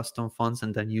your custom fonts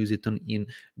and then use it in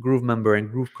GrooveMember and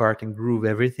GrooveCart and Groove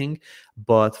everything.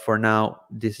 But for now,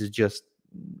 this is just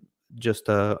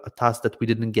a task that we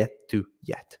didn't get to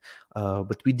yet.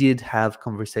 But we did have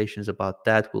conversations about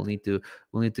that. We'll need to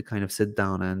kind of sit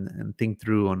down and think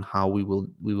through on how we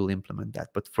will implement that.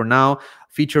 But for now,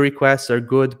 feature requests are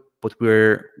good, but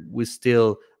we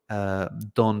still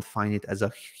don't find it as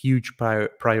a huge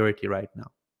priority right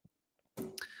now.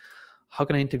 How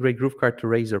can I integrate GrooveCart to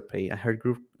Razorpay? I heard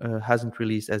Groove hasn't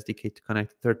released SDK to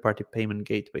connect third-party payment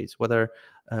gateways. Whether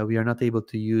we are not able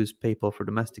to use PayPal for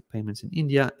domestic payments in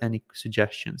India, any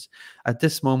suggestions? At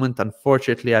this moment,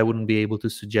 unfortunately, I wouldn't be able to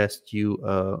suggest you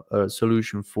a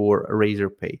solution for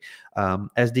Razorpay.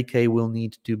 SDK will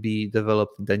need to be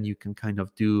developed, and then you can kind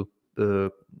of do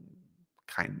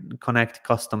connect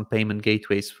custom payment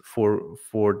gateways for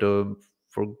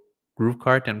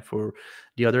GrooveCart and for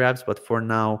the other apps. But for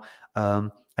now,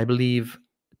 I believe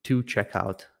to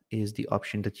checkout is the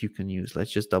option that you can use.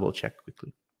 Let's just double check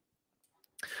quickly.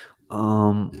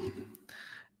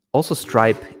 Also,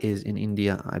 Stripe is in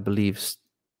India, I believe.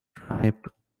 Stripe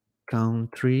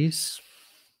countries.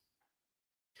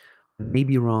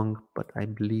 Maybe wrong, but I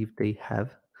believe they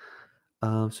have.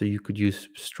 So you could use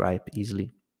Stripe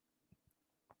easily.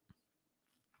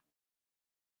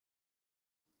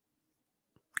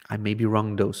 I may be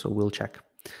wrong though, so we'll check.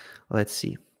 Let's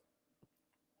see.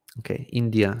 Okay,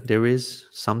 India. There is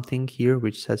something here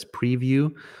which says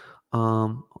preview.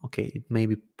 Okay, it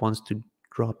maybe wants to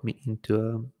drop me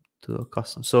into a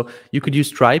custom. So you could use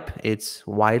Stripe. It's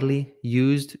widely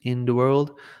used in the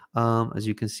world. As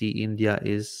you can see, India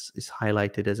is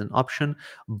highlighted as an option,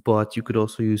 but you could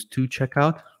also use to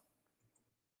checkout.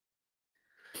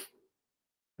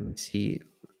 Let me see,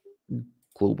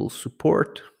 global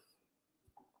support.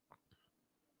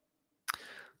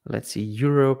 Let's see,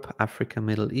 Europe, Africa,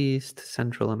 Middle East,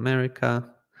 Central America,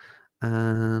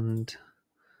 and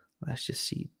let's just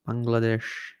see,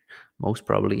 Bangladesh. Most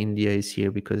probably India is here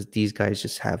because these guys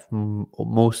just have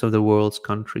most of the world's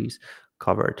countries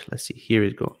covered. Let's see, here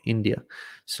we go, India.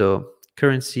 So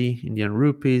currency, Indian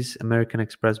rupees, American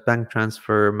Express bank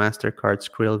transfer, MasterCard,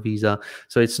 Skrill, Visa.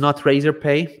 So it's not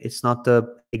Razorpay. It's not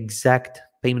the exact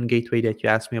payment gateway that you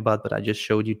asked me about, but I just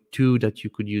showed you two that you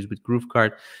could use with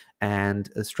GrooveCard, and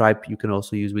Stripe you can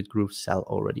also use with GrooveSell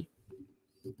already.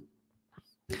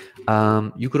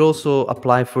 You could also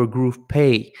apply for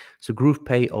GroovePay. So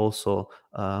GroovePay also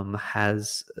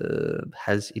has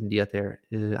India there.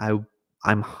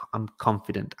 I'm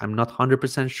confident. I'm not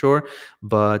 100% sure,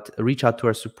 but reach out to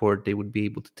our support. They would be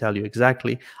able to tell you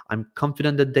exactly. I'm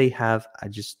confident that they have. I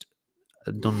just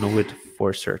don't know it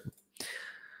for certain.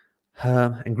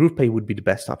 And GroovePay would be the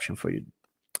best option for you.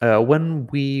 When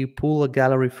we pull a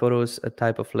gallery photos, a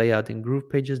type of layout in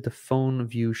GroovePages, the phone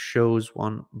view shows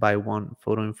one by one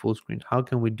photo in full screen. How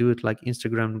can we do it like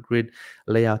Instagram grid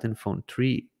layout in phone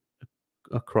 3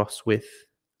 across width?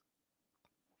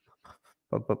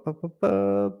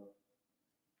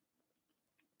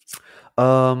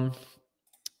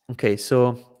 Okay,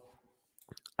 so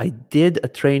I did a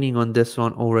training on this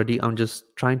one already. I'm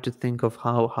just trying to think of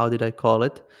how did I call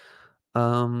it.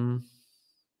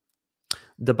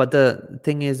 But the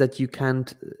thing is that you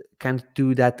can't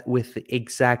do that with the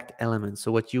exact element.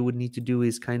 So what you would need to do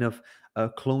is kind of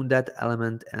clone that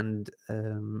element and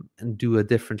do a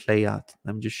different layout.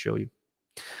 Let me just show you.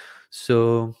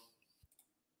 So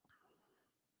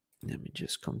let me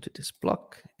just come to this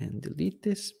block and delete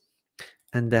this.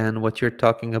 And then what you're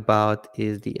talking about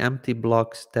is the empty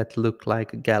blocks that look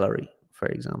like a gallery. For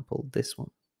example, this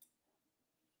one.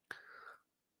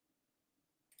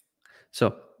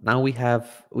 So now we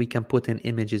can put in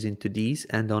images into these,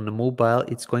 and on the mobile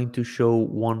it's going to show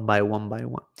one by one by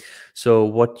one. So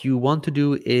what you want to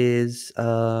do is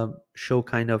show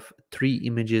kind of 3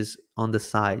 images on the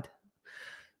side.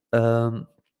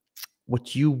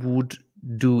 What you would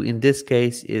do in this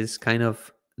case is kind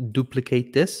of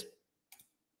duplicate this.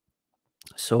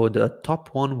 So the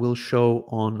top one will show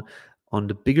on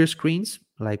the bigger screens,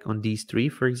 like on these 3,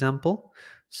 for example.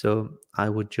 So I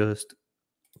would just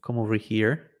come over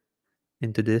here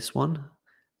into this one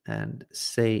and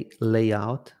say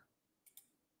layout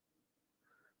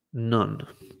none.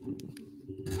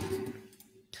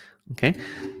 Okay,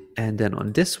 and then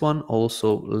on this one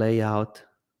also layout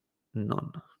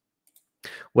none.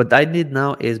 What I did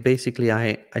now is basically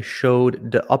I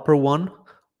showed the upper one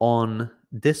on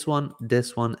this one,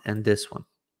 and this one.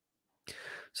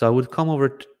 So I would come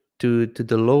over to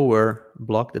the lower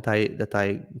block that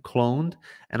I cloned,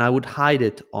 and I would hide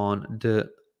it on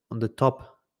the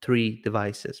top 3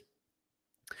 devices.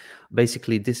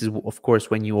 Basically, this is of course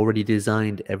when you already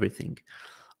designed everything.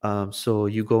 So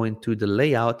you go into the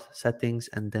layout settings,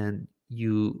 and then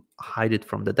you hide it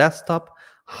from the desktop,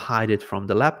 hide it from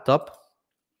the laptop,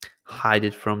 hide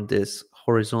it from this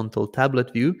horizontal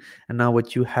tablet view, and now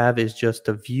what you have is just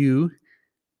a view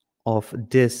of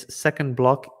this second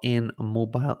block in a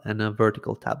mobile and a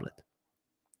vertical tablet.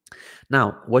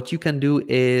 Now what you can do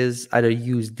is either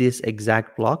use this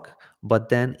exact block, but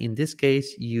then in this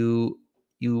case you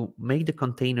make the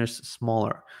containers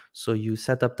smaller. So you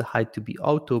set up the height to be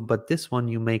auto, but this one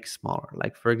you make smaller,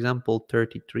 like for example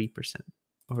 33%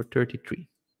 or 33.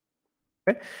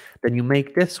 Okay, then you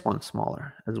make this one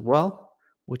smaller as well,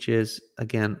 which is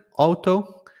again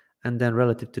auto, and then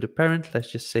relative to the parent,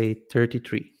 let's just say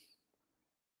 33.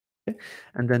 Okay,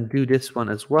 and then do this one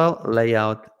as well,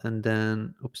 layout, and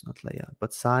then oops, not layout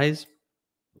but size,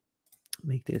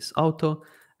 make this auto,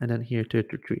 and then here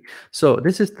 33. So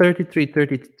this is 33,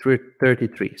 33,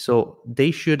 33. So they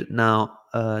should now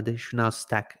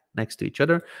stack next to each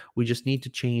other. We just need to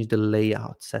change the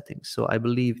layout settings. So I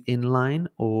believe inline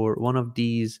or one of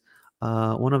these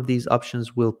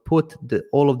options will put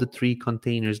all of the 3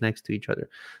 containers next to each other.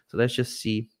 So let's just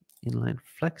see inline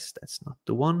flex. That's not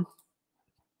the one.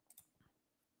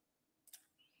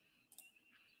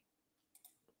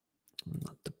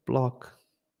 Not the block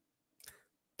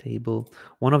table.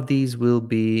 One of these will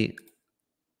be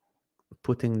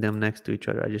putting them next to each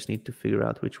other. I just need to figure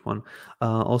out which one.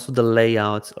 Also, the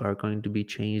layouts are going to be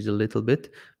changed a little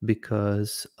bit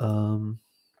because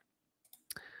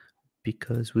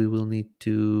we will need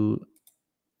to.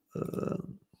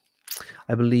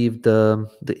 I believe the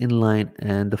inline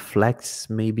and the flex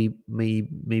may be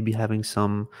having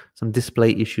some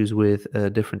display issues with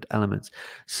different elements.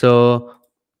 So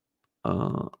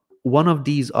one of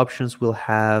these options will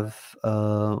have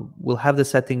the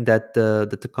setting that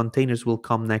the containers will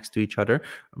come next to each other.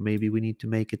 Or maybe we need to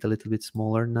make it a little bit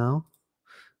smaller now.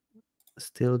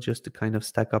 Still, just to kind of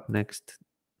stack up next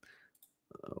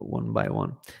one by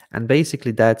one. And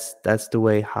basically, that's the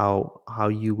way how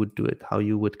you would do it. How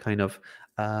you would kind of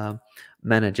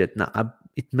manage it. Now,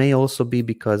 it may also be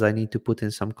because I need to put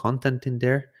in some content in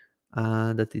there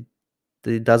that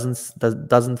it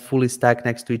doesn't fully stack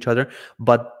next to each other,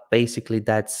 but basically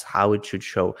that's how it should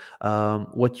show.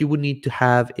 What you would need to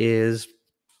have is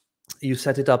you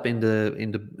set it up in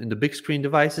the big screen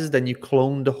devices, then you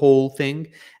clone the whole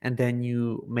thing, and then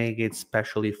you make it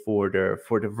specially for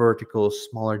the vertical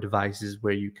smaller devices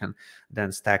where you can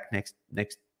then stack next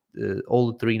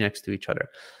all the 3 next to each other.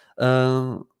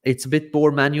 It's a bit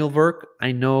more manual work,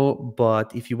 I know,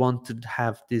 but if you want to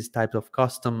have this type of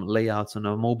custom layouts on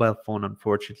a mobile phone,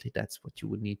 unfortunately, that's what you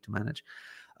would need to manage.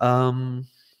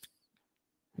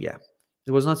 Yeah,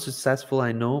 it was not successful,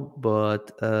 I know,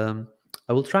 but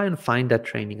I will try and find that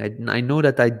training. I know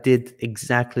that I did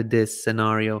exactly this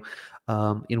scenario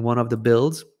in one of the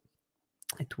builds.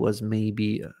 It was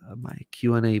maybe my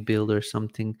Q&A build or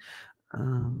something.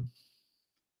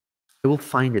 I will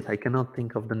find it. I cannot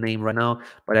think of the name right now,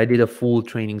 but I did a full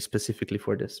training specifically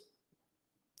for this.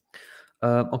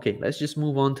 Okay, let's just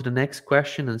move on to the next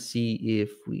question and see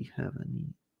if we have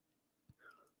any.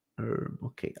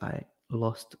 Okay, I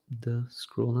lost the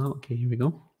scroll now. Okay, here we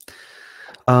go.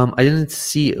 I didn't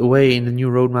see a way in the new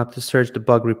roadmap to search the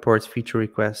bug reports feature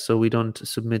requests, so we don't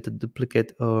submit a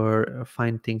duplicate or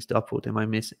find things to upvote. Am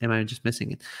I just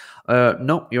missing it?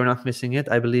 No, you're not missing it.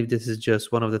 I believe this is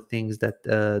just one of the things that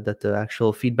the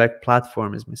actual feedback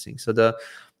platform is missing. So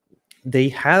they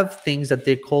have things that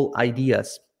they call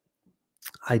ideas.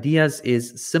 Ideas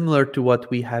is similar to what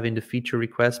we have in the feature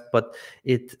request, but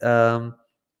it's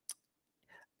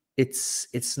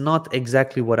not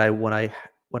exactly what I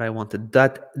wanted.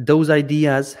 That those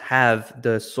ideas have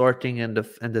the sorting and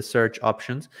the search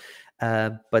options,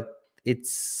 but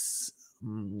it's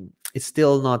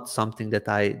still not something that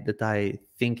I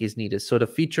think is needed. So the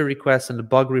feature requests and the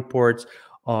bug reports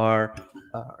are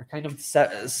kind of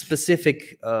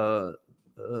specific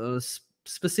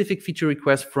specific feature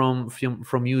requests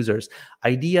from users.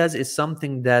 Ideas is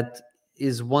something that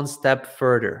is one step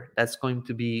further. That's going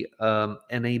to be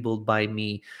enabled by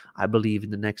me, I believe, in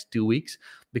the next 2 weeks,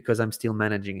 because I'm still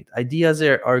managing it. Ideas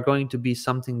are going to be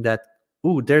something that,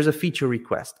 there's a feature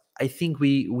request. I think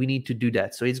we need to do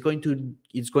that. So it's going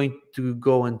to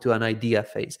go into an idea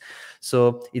phase.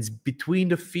 So it's between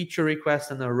the feature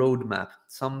request and a roadmap,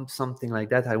 something like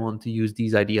that. I want to use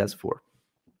these ideas for.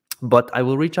 But I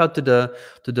will reach out to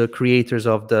the creators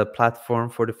of the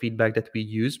platform for the feedback that we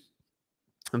use,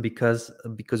 because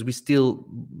we still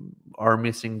are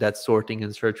missing that sorting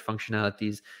and search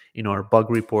functionalities in our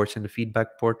bug reports in the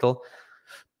feedback portal.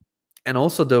 And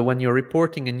also when you're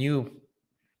reporting a new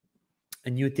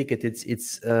ticket,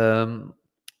 it's in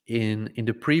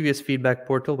the previous feedback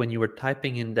portal, when you were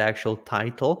typing in the actual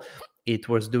title, it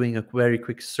was doing a very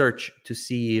quick search to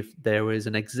see if there was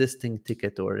an existing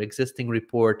ticket or existing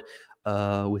report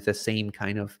with the same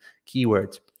kind of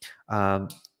keywords,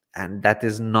 and that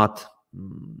is not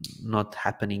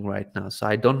happening right now. So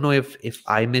I don't know if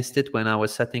I missed it when I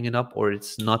was setting it up, or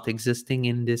it's not existing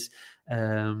in this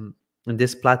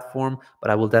platform,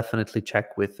 but I will definitely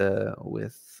check with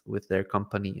their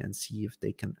company and see if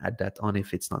they can add that on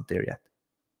if it's not there yet.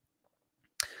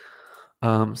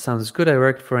 Sounds good. I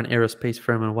worked for an aerospace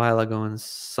firm a while ago and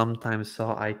sometimes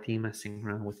saw IT messing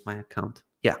around with my account.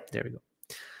 Yeah, there we go.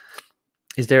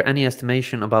 Is there any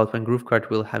estimation about when GrooveKart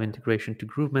will have integration to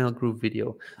GrooveMail,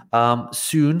 GrooveVideo?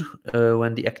 Soon,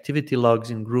 when the activity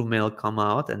logs in GrooveMail come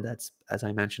out, and that's, as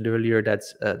I mentioned earlier,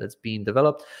 that's being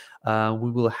developed.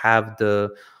 We will have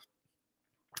the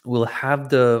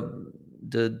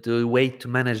the way to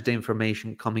manage the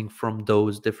information coming from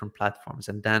those different platforms,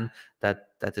 and then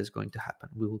that is going to happen.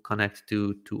 We will connect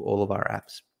to all of our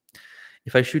apps.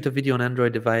 If I shoot a video on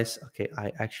Android device, okay,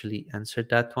 I actually answered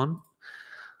that one.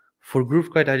 For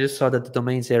GrooveKon, I just saw that the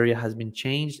domains area has been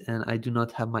changed and I do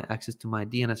not have my access to my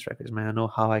DNS records. May I know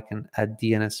how I can add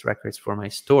DNS records for my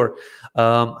store?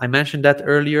 I mentioned that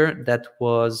earlier. That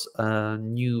was a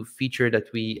new feature that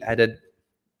we added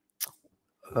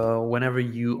whenever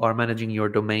you are managing your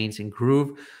domains in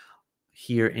Groove.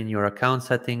 Here in your account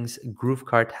settings,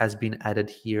 GrooveKon has been added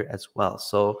here as well.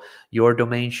 So your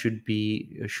domain should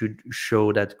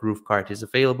show that GrooveKon is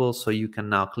available. So you can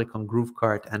now click on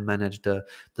GrooveKon and manage the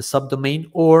subdomain.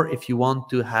 Or if you want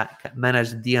to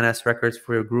manage the DNS records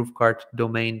for your GrooveKon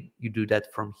domain, you do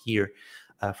that from here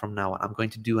from now on. I'm going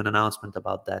to do an announcement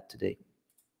about that today.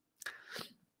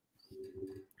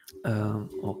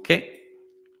 Okay.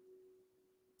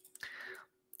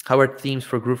 How are themes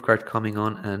for GrooveKon coming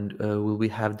on, and will we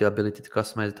have the ability to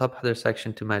customize the top header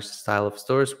section to match the style of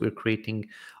stores we're creating?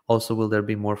 Also, will there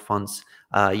be more fonts?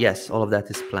 Yes, all of that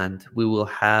is planned. We will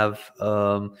have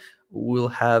we'll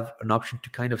have an option to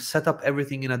kind of set up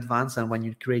everything in advance, and when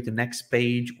you create the next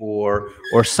page or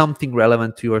something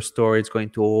relevant to your store, it's going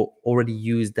to already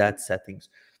use that settings.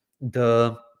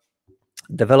 The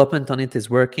development on it is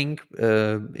working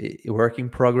work in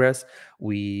progress.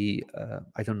 We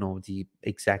I don't know the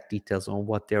exact details on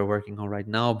what they're working on right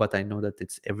now, but I know that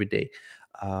it's every day.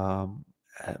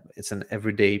 It's an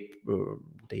everyday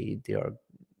they are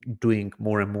doing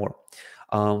more and more.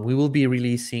 We will be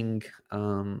releasing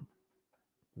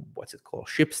what's it called,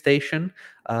 ShipStation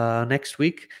next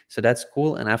week, so that's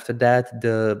cool. And after that,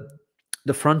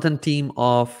 the front-end team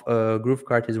of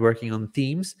GrooveKon is working on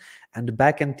themes, and the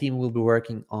back-end team will be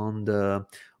working on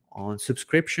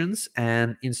subscriptions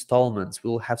and installments.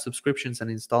 We'll have subscriptions and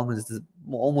installments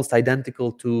almost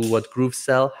identical to what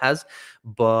GrooveSell has,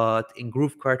 but in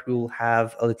GrooveKon we will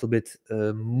have a little bit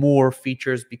more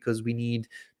features because we need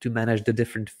to manage the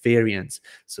different variants.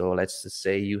 So let's just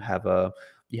say you have a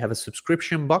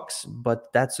subscription box,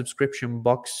 but that subscription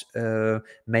box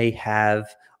may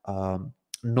have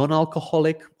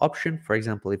non-alcoholic option. For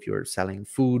example, if you're selling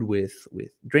food with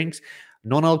drinks,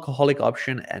 non-alcoholic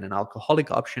option and an alcoholic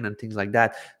option and things like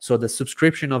that. So the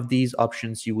subscription of these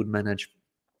options you would manage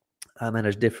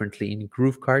differently in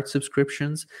GrooveKon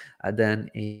subscriptions than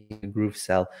in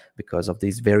GrooveSell because of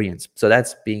these variants. So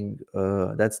that's being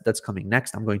that's coming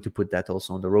next. I'm going to put that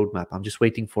also on the roadmap. I'm just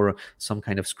waiting for some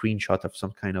kind of screenshot of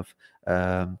some kind of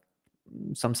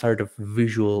some sort of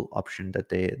visual option that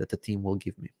the team will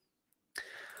give me.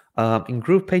 In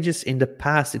GroovePages, in the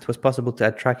past, it was possible to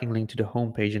add tracking link to the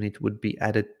homepage and it would be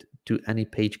added to any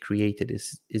page created.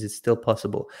 Is it still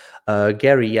possible?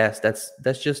 Gary, yes, that's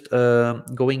just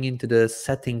going into the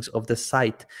settings of the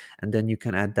site, and then you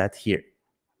can add that here.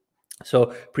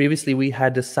 So previously we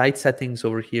had the site settings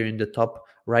over here in the top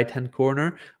right-hand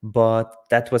corner, but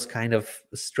that was kind of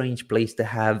a strange place to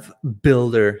have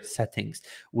builder settings.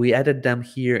 We added them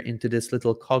here into this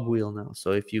little cogwheel now.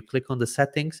 So if you click on the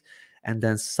settings and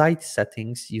then site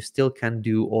settings, you still can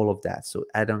do all of that. So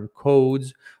add on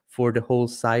codes for the whole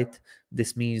site.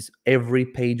 This means every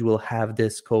page will have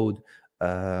this code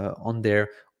on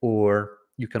there, or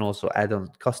you can also add on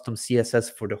custom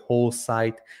CSS for the whole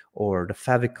site or the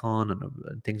favicon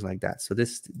and things like that. So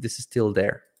this is still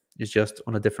there. It's just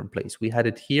on a different place. We had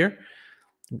it here.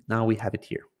 Now we have it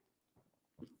here.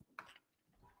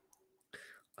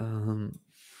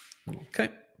 Okay.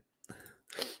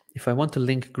 If I want to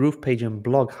link GroovePage and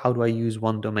blog, how do I use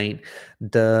one domain?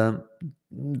 The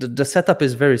setup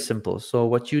is very simple. So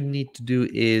what you need to do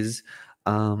is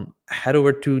head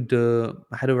over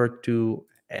to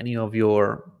any of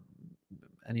your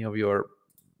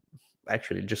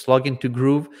actually just log into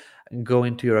Groove and go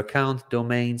into your account,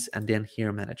 domains, and then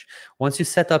here manage. Once you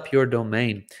set up your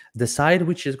domain, decide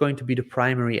which is going to be the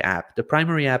primary app. The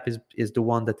primary app is the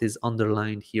one that is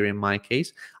underlined here in my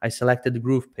case. I selected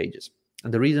GroovePages.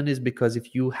 And the reason is because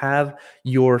if you have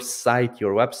your site,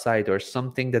 your website, or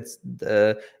something that's,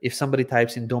 if somebody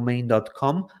types in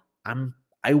domain.com,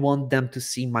 I want them to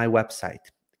see my website.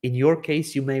 In your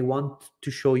case, you may want to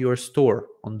show your store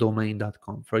on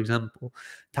domain.com. For example,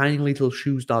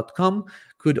 tinylittleshoes.com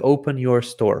could open your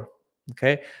store.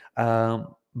 Okay.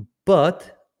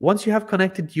 But once you have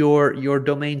connected your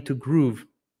domain to Groove,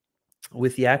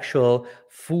 with the actual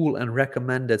full and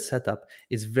recommended setup,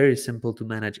 it's very simple to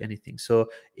manage anything. So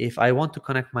if I want to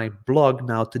connect my blog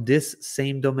now to this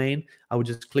same domain, I would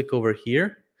just click over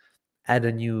here, add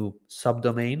a new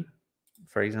subdomain,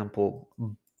 for example,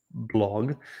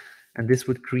 blog, and this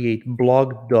would create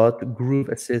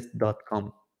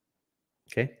blog.grooveassist.com.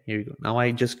 Okay, here you go. Now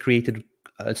I just created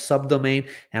a subdomain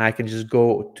and I can just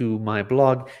go to my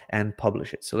blog and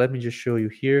publish it. So let me just show you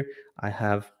here.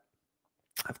 I've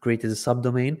created a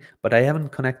subdomain, but I haven't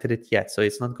connected it yet. So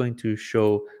it's not going to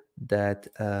show that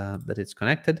that it's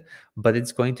connected, but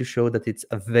it's going to show that it's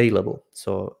available.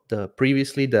 So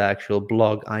previously the actual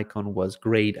blog icon was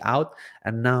grayed out,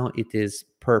 and now it is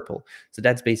purple. So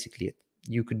that's basically it.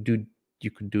 You could do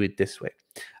it this way.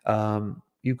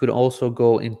 You could also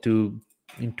go into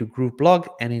GrooveBlog,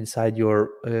 and inside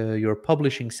your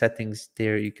publishing settings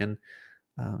there you can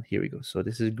here we go. So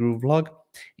this is GrooveBlog.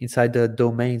 Inside the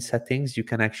domain settings, you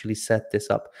can actually set this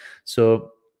up.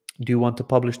 So do you want to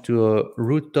publish to a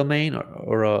root domain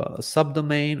or a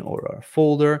subdomain or a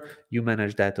folder? You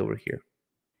manage that over here.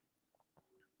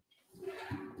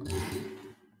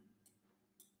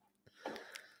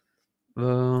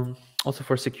 Also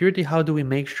for security, how do we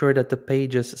make sure that the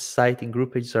pages citing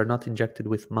GroovePages are not injected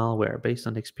with malware based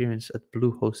on experience at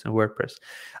Bluehost and WordPress?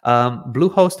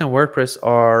 Bluehost and WordPress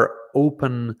are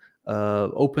open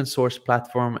source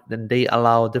platform, and they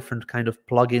allow different kind of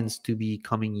plugins to be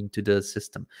coming into the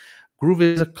system. Groove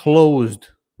is a closed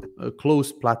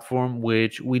platform,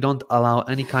 which we don't allow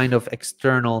any kind of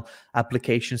external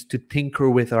applications to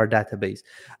tinker with our database.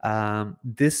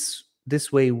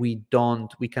 This way we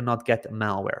cannot get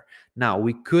malware. Now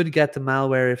we could get the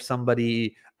malware if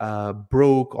somebody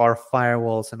broke our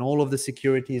firewalls and all of the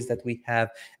securities that we have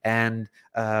and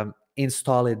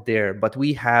install it there, but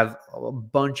we have a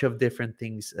bunch of different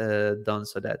things done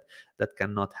so that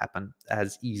cannot happen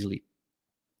as easily.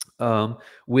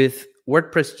 With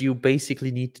WordPress, you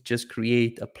basically need to just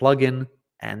create a plugin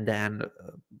and then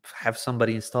have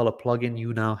somebody install a plugin.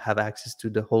 You now have access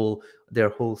to their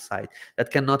whole site.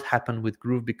 That cannot happen with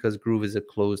Groove because Groove is a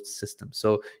closed system.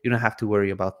 So you don't have to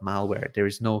worry about malware. There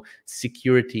is no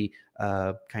security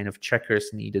kind of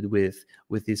checkers needed with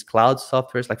these cloud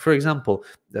softwares. Like for example,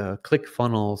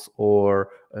 ClickFunnels or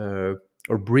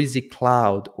Breezy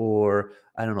Cloud, or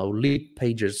I don't know,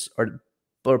 LemonAid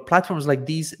or platforms like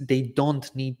these. They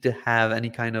don't need to have any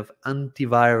kind of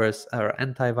antivirus,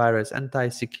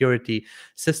 anti-security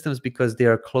systems because they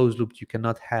are closed loop. You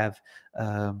cannot have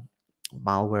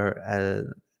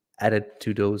malware added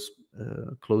to those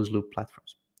closed loop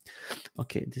platforms.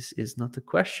 Okay, this is not a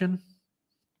question.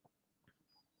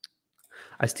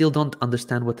 I still don't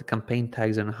understand what the campaign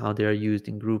tags are and how they are used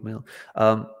in GrooveMail.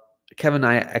 Kevin,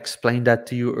 I explained that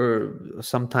to you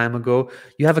some time ago.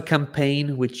 You have a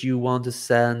campaign which you want to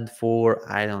send for,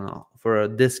 I don't know, for a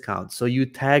discount. So you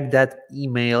tag that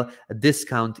email a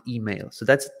discount email. So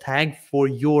that's a tag for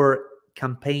your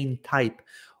campaign type.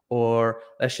 Or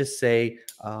let's just say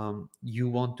you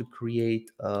want to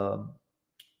create a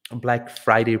Black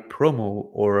Friday promo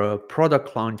or a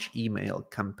product launch email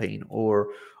campaign or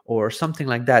something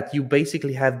like that. You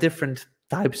basically have different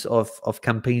types of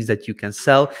campaigns that you can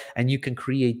sell, and you can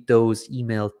create those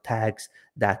email tags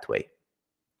that way.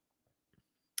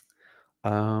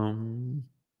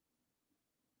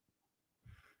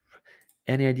 Any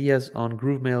ideas on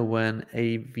GrooveMail when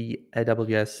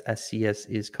AWS SCS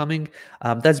is coming?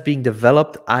 That's being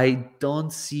developed. I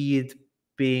don't see it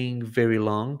being very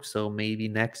long, so maybe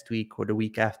next week or the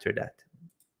week after that.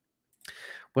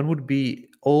 When would be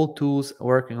all tools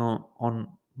working on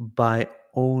by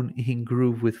own in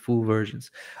Groove with full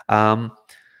versions? All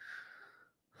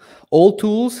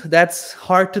tools, that's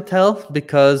hard to tell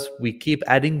because we keep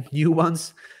adding new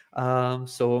ones.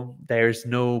 So there's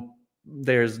no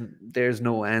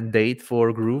end date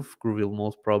for Groove. Groove will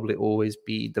most probably always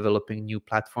be developing new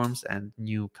platforms and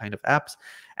new kind of apps.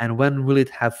 And when will it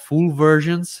have full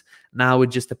versions? Now it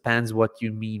just depends what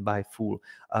you mean by full.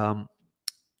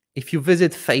 If you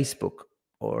visit Facebook,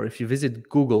 or if you visit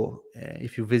Google,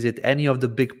 if you visit any of the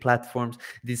big platforms,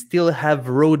 they still have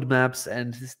roadmaps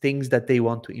and things that they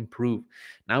want to improve.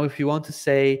 Now, if you want to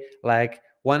say like,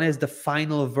 when is the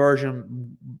final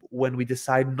version when we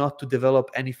decide not to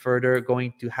develop any further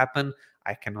going to happen?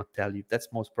 I cannot tell you. That's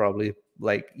most probably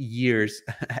like years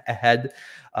ahead.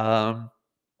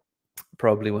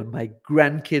 Probably when my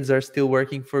grandkids are still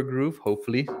working for Groove,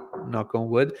 hopefully, knock on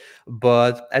wood.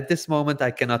 But at this moment, I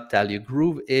cannot tell you.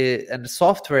 Groove and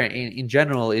software in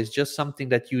general is just something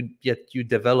that you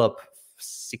develop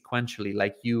sequentially.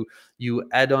 Like you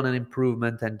add on an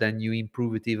improvement, and then you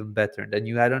improve it even better. And then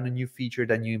you add on a new feature,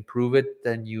 then you improve it,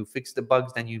 then you fix the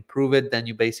bugs, then you improve it, then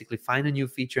you basically find a new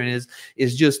feature, and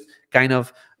is just kind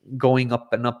of going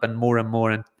up and more,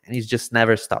 and it just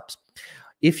never stops.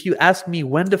 If you ask me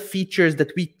when the features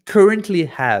that we currently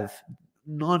have,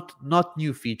 not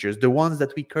new features, the ones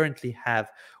that we currently have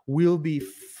will be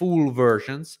full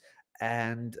versions,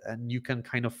 and you can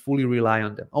kind of fully rely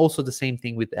on them. Also, the same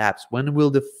thing with apps. When will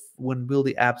the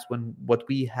apps, when what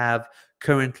we have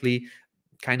currently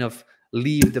kind of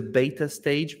leave the beta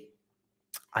stage?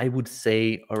 I would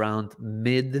say around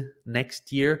mid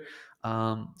next year.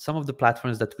 Some of the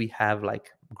platforms that we have, like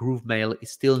GrooveMail,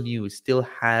 is still new. It still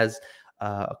has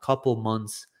a couple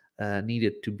months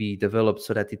needed to be developed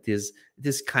so that it is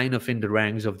kind of in the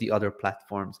ranks of the other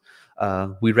platforms.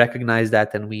 We recognize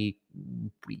that, and we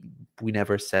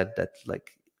never said that,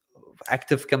 like,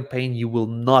 active campaign you will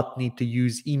not need to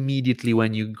use immediately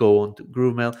when you go onto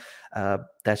GrooveMail.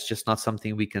 That's just not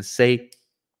something we can say.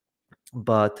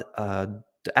 But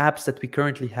the apps that we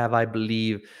currently have, I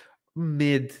believe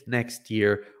mid next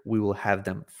year we will have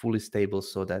them fully stable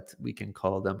so that we can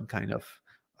call them kind of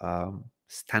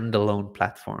standalone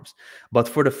platforms. But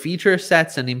for the feature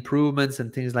sets and improvements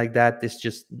and things like that, it's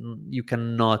just, you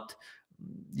cannot,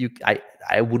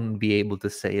 I wouldn't be able to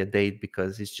say a date,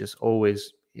 because it's just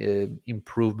always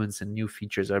improvements and new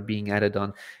features are being added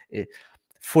on.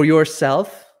 For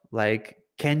yourself, like,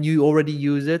 can you already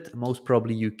use it? Most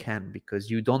probably you can, because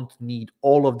you don't need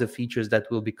all of the features that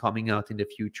will be coming out in the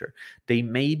future. They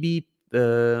may be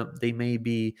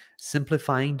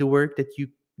simplifying the work that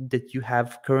you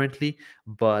have currently,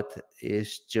 but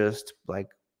it's just like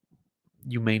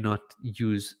you may not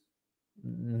use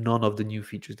none of the new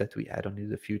features that we add on in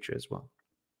the future as well.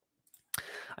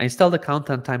 I installed a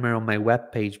countdown timer on my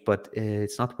web page, but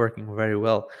it's not working very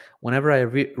well. Whenever I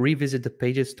revisit the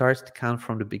page, it starts to count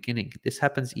from the beginning. This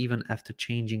happens even after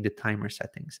changing the timer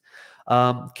settings.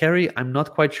 Carrie, I'm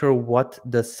not quite sure what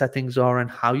the settings are and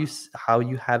how you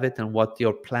have it and what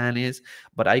your plan is,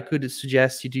 but I could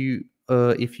suggest you do,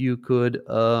 if you could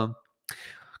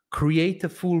create a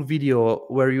full video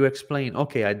where you explain,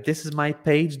 okay, this is my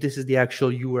page, this is the actual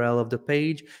URL of the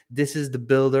page, this is the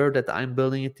builder that I'm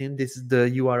building it in, this is the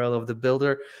URL of the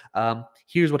builder,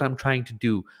 here's what I'm trying to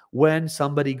do. When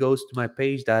somebody goes to my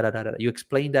page, you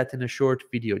explain that in a short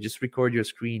video. Just record your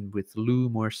screen with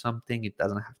Loom or something. It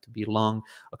doesn't have to be long,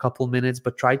 a couple minutes,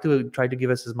 but try to give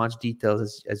us as much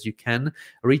details as you can.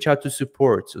 Reach out to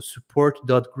support. So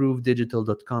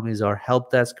support.groovedigital.com is our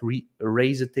help desk.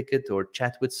 Raise a ticket or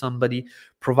chat with somebody,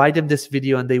 provide them this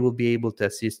video, and they will be able to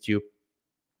assist you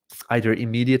either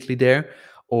immediately there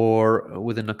or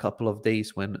within a couple of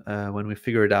days when we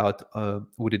figure it out.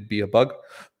 Would it be a bug?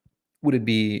 Would it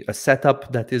be a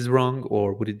setup that is wrong,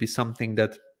 or would it be something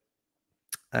that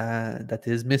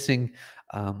is missing?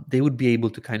 They would be able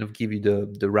to kind of give you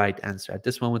the right answer. At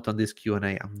this moment on this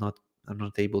Q&A, I'm not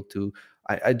able to.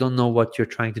 I don't know what you're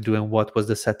trying to do and what was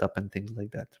the setup and things like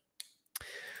that.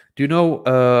 Do you know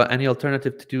any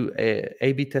alternative to do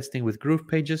A/B testing with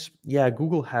GroovePages? Yeah,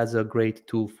 Google has a great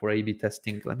tool for A/B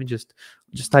testing. Let me just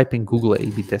type in Google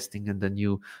A/B testing, and then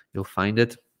you'll find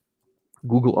it.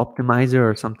 Google Optimizer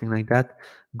or something like that.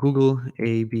 Google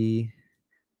A/B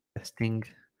testing.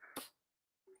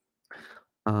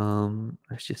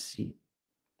 Let's just see.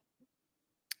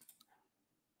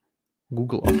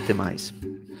 Google Optimize.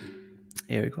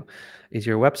 Here we go. Is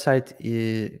your website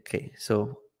okay?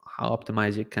 So how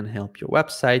Optimizer can help your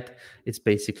website? It's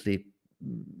basically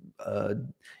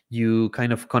you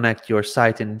kind of connect your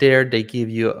site in there. They give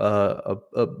you a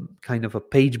kind of a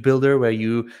page builder where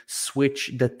you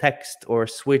switch the text or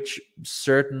switch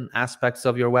certain aspects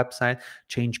of your website,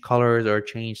 change colors or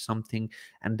change something,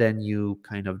 and then you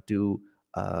kind of do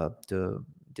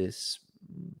this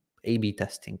A/B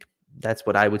testing. That's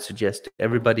what I would suggest to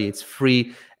everybody. It's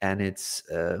free, and it's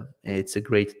a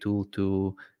great tool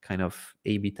to kind of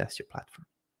A/B test your platform.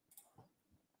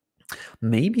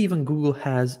 Maybe even Google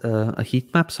has a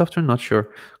heat map software, not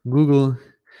sure. Google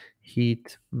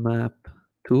heat map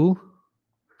tool.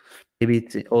 Maybe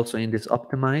it's also in this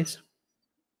Optimize.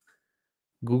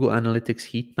 Google Analytics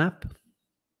heat map.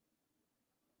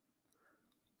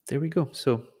 There we go.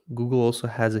 So Google also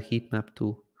has a heat map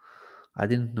tool. I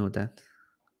didn't know that.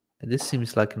 This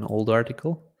seems like an old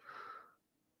article.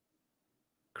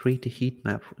 Create a heat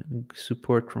map,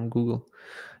 support from Google.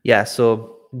 Yeah,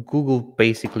 so Google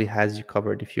basically has you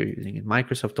covered if you're using it.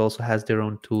 Microsoft also has their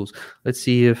own tools. Let's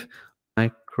see if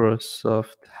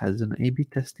Microsoft has an A/B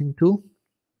testing tool.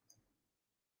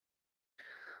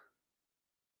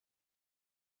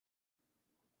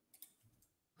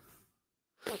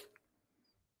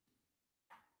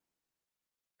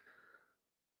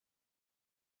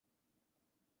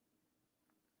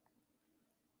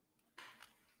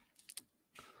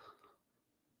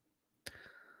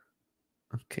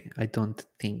 Okay, I don't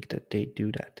think that they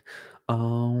do that.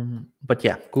 But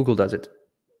yeah, Google does it.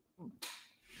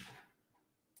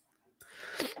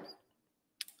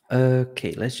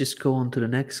 Okay, let's just go on to the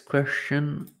next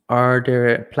question. Are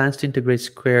there plans to integrate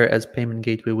Square as payment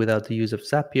gateway without the use of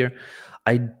Zapier?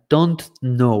 I don't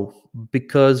know,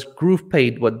 because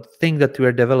GroovePay, what thing that we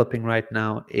are developing right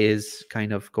now, is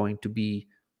kind of going to be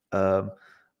um,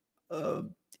 uh,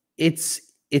 it's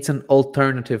an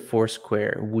alternative for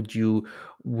Square. Would you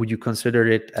consider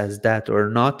it as that or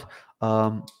not?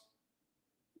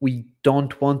 We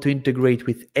don't want to integrate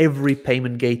with every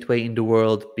payment gateway in the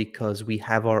world because we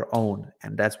have our own,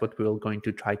 and that's what we're going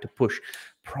to try to push.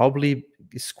 Probably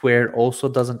Square also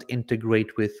doesn't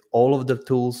integrate with all of the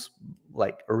tools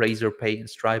like Razorpay and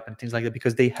Stripe and things like that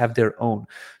because they have their own.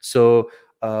 So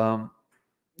um,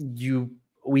 you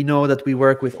we know that we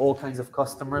work with all kinds of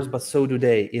customers, but so do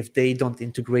they. If they don't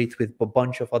integrate with a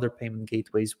bunch of other payment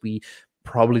gateways, we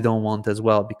probably don't want as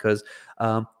well, because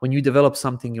when you develop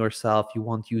something yourself, you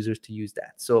want users to use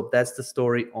that. So that's the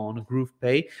story on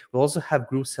GroovePay. We also have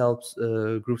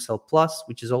GrooveSell Plus,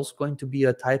 which is also going to be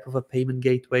a type of a payment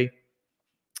gateway.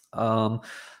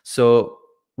 So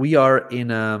we are in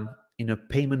a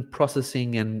payment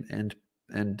processing and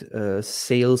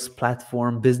sales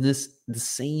platform business, the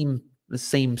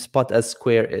same spot as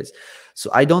Square is.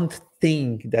 So I don't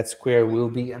think that Square will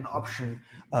be an option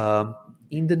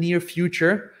in the near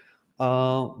future.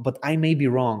 But I may be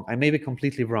wrong. I may be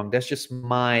completely wrong. That's just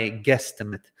my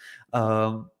guesstimate,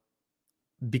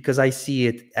 because I see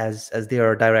it as they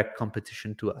are a direct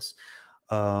competition to us.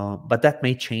 But that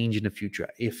may change in the future.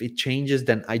 If it changes,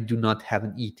 then I do not have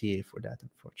an ETA for that,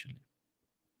 unfortunately.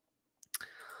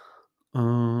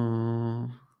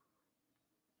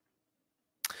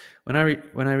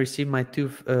 When I receive my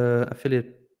two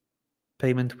affiliate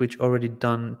payment, which already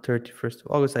done 31st of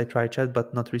August, I tried chat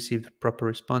but not received proper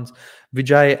response.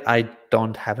 Vijay, I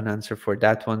don't have an answer for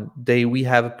that one. We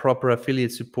have a proper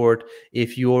affiliate support.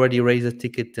 If you already raise a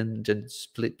ticket, then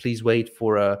just please wait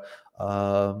for a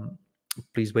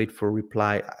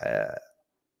reply.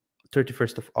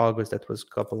 31st of August, that was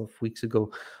a couple of weeks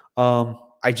ago.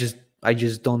 I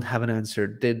just don't have an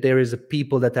answer. There is a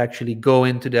people that actually go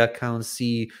into the account,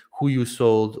 see who you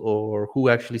sold or who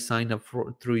actually signed up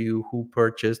through you, who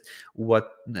purchased what,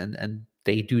 and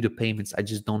they do the payments. I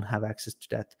just don't have access to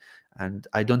that, and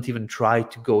I don't even try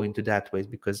to go into that ways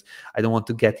because I don't want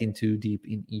to get into deep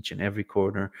in each and every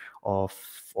corner of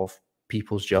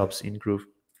people's jobs in Groove.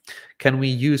 Can we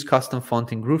use custom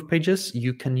font in GroovePages?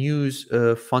 You can use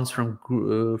fonts from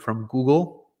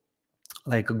Google,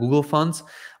 like Google fonts,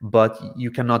 but you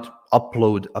cannot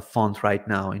upload a font right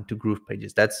now into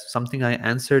GroovePages. That's something I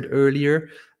answered earlier.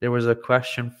 There was a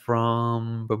question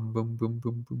from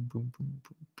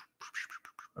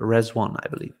Res1, I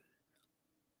believe.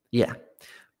 Yeah.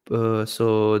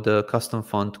 So the custom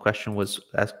font question was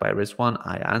asked by Res1.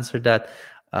 I answered that.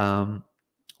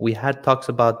 We had talks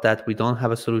about that. We don't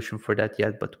have a solution for that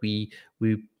yet, but we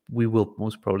will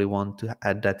most probably want to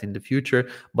add that in the future.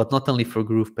 But not only for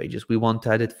GroovePages, we want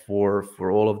to add it for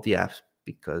all of the apps,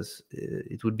 because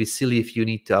it would be silly if you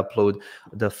need to upload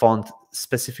the font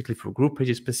specifically for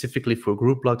GroovePages, specifically for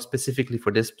GrooveBlog, specifically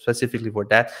for this, specifically for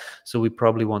that. So we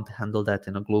probably want to handle that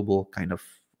in a global kind of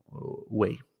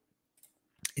way.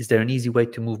 Is there an easy way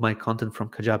to move my content from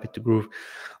Kajabi to Groove?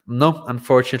 No,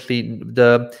 unfortunately.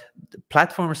 The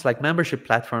platforms like membership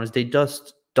platforms, they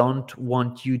just don't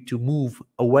want you to move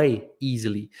away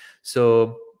easily.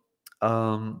 So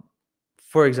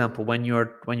for example, when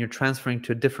you're transferring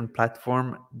to a different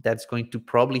platform, that's going to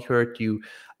probably hurt you,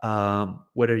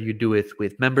 whether you do it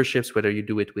with memberships, whether you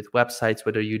do it with websites,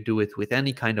 whether you do it with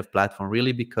any kind of platform,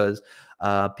 really, because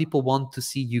people want to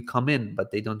see you come in,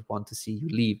 but they don't want to see you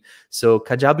leave. So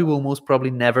Kajabi will most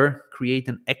probably never create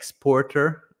an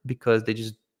exporter, because they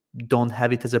just don't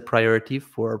have it as a priority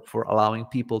for allowing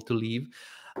people to leave.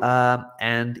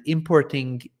 And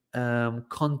importing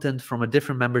content from a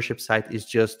different membership site is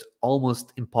just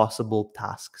almost impossible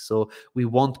task. So we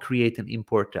won't create an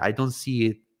importer. I don't see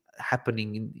it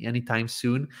happening anytime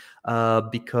soon,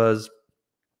 because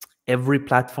every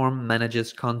platform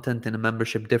manages content in a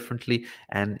membership differently,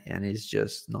 and it's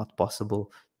just not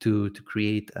possible to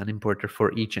create an importer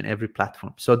for each and every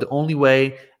platform. So the only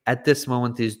way at this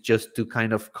moment is just to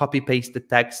kind of copy paste the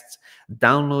texts,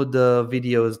 download the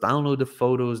videos, download the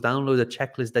photos, download the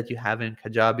checklist that you have in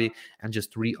Kajabi, and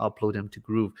just re-upload them to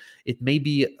Groove. It may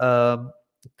be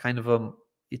kind of a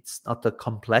it's not a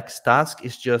complex task,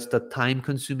 it's just a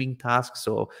time-consuming task.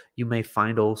 So you may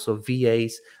find also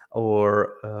VAs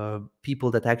or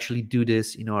people that actually do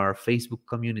this in our Facebook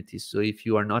community. So if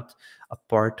you are not a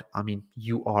part, I mean,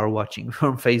 you are watching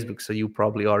from Facebook, so you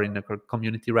probably are in a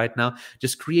community right now.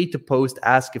 Just create a post,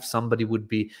 ask if somebody would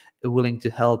be willing to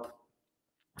help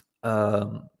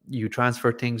you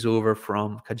transfer things over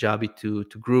from Kajabi to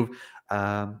Groove,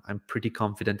 I'm pretty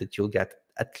confident that you'll get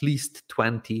at least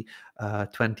 20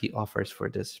 offers for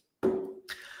this.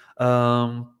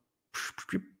 Um,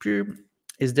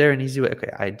 is there an easy way?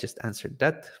 Okay, I just answered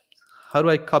that. How do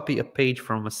I copy a page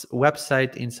from a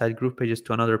website inside GroovePages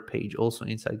to another page, also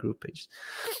inside GroovePages?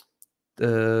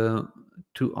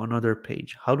 To another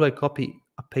page. How do I copy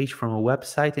a page from a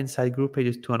website inside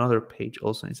GroovePages to another page,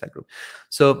 also inside Groove?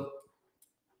 So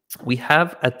we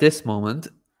have at this moment,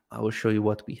 I will show you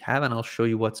what we have and I'll show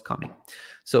you what's coming.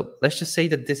 So let's just say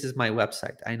that this is my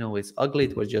website. I know it's ugly.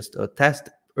 It was just a test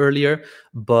earlier,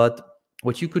 but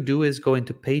what you could do is go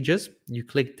into Pages, you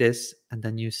click this, and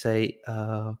then you say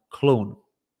clone.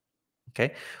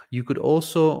 Okay. You could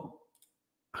also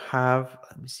have,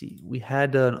 let me see, we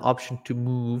had an option to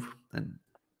move and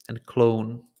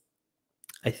clone.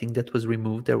 I think that was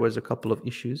removed. There was a couple of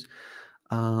issues.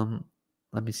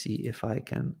 Let me see if I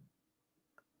can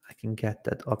get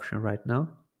that option right now.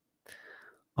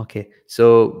 Okay,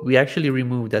 so we actually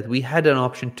removed that. We had an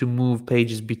option to move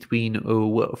pages between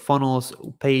funnels,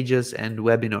 pages, and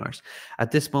webinars.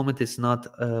 At this moment, it's not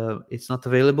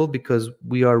available because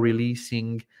we are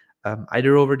releasing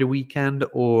either over the weekend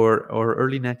or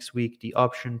early next week the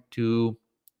option to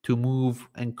move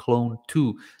and clone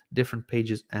two different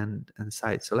pages and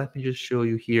sites. So let me just show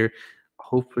you here.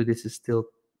 Hopefully, this is still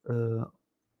the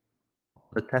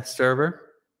test server.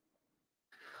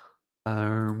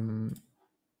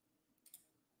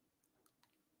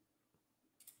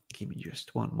 Give me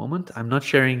just one moment. I'm not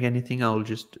sharing anything. I'll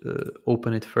just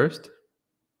open it first.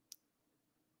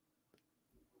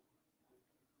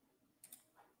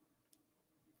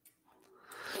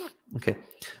 Okay,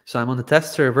 so I'm on the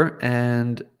test server,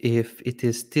 and if it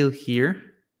is still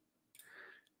here,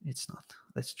 it's not.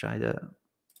 Let's try the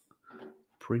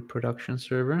pre-production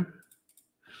server.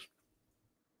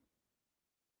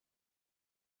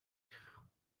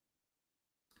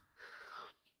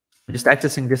 Just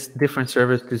accessing this different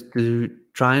servers to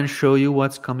try and show you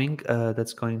what's coming.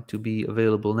 That's going to be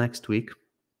available next week,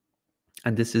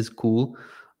 and this is cool.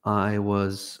 I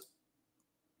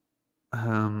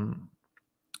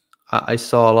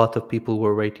saw a lot of people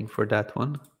were waiting for that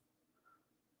one.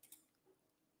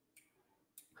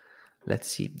 Let's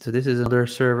see. So this is another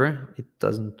server. It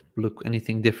doesn't look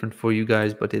anything different for you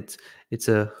guys, but it's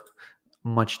a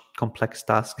much complex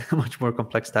task, much more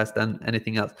complex task than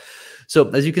anything else. So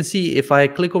as you can see, if I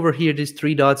click over here, these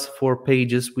three dots for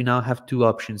pages, we now have two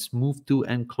options: move to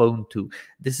and clone to.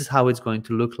 This is how it's going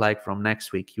to look like from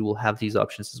next week. You will have these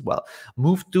options as well.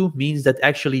 Move to means that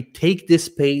actually take this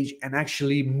page and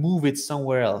actually move it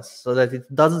somewhere else so that it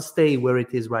doesn't stay where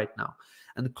it is right now.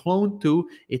 And clone to,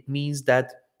 it means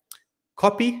that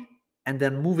copy and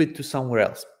then move it to somewhere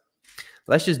else.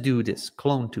 Let's just do this,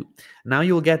 clone to. Now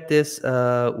you'll get this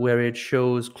where it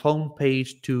shows clone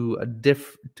page to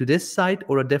this site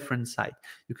or a different site.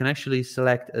 You can actually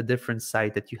select a different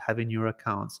site that you have in your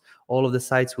accounts. All of the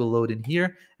sites will load in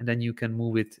here, and then you can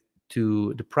move it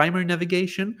to the primary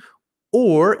navigation.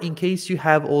 Or in case you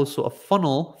have also a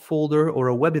funnel folder or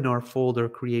a webinar folder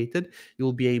created,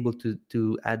 you'll be able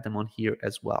to add them on here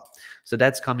as well. So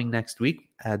that's coming next week.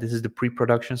 This is the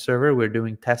pre-production server. We're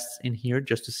doing tests in here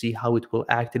just to see how it will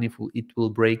act and if it will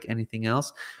break anything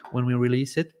else when we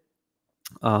release it.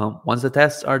 Once the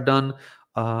tests are done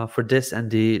for this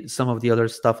and some of the other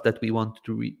stuff that we want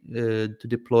to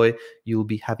deploy, you'll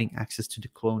be having access to the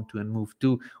clone to and move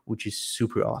to, which is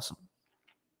super awesome.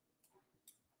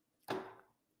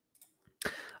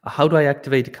 How do I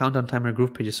activate the countdown timer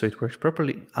GroovePages so it works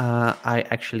properly? I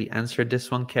actually answered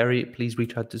this one, Carrie. Please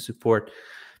reach out to support.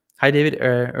 Hi, David.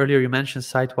 Earlier you mentioned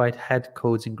site-wide head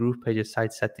codes in GroovePages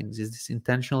site settings. Is this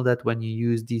intentional that when you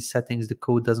use these settings, the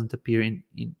code doesn't appear in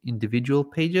individual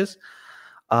pages?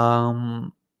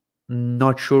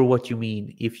 Not sure what you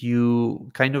mean. If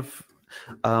you kind of,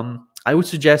 I would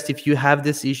suggest if you have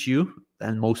this issue,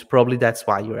 and most probably that's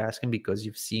why you're asking, because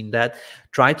you've seen that,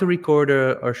 try to record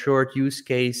a short use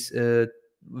case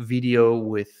video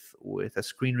with a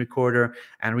screen recorder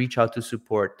and reach out to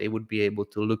support. They would be able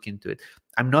to look into it.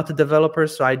 I'm not a developer,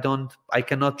 so I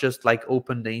cannot just like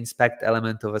open the inspect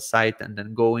element of a site and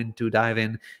then dive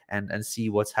in and see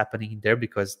what's happening there,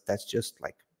 because that's just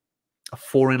like a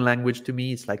foreign language to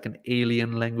me. It's like an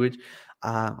alien language.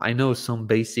 I know some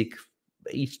basic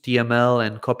HTML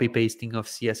and copy pasting of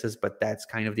CSS, but that's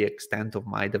kind of the extent of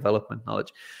my development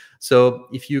knowledge. So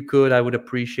if you could, I would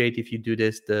appreciate if you do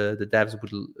this. The devs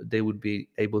would be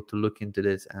able to look into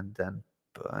this and then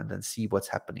see what's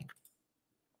happening.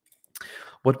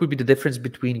 What would be the difference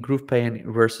between GroovePay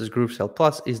and versus GrooveSell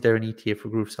Plus? Is there an ETA for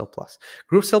GrooveSell Plus?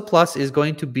 GrooveSell Plus is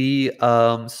going to be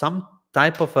some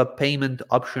type of a payment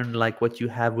option like what you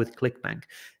have with ClickBank.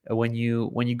 When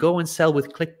you go and sell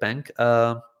with ClickBank,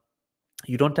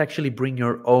 you don't actually bring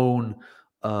your own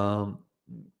um,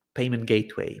 payment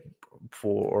gateway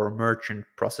for or merchant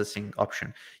processing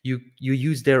option. You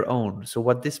use their own. So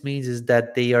what this means is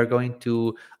that they're going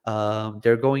to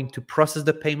process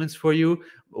the payments for you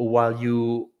while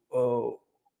you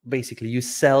basically you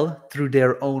sell through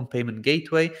their own payment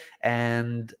gateway,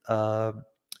 and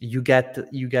you get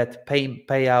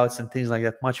payouts and things like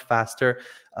that much faster.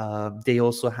 They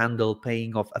also handle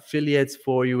paying of affiliates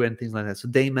for you and things like that. So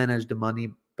they manage the money,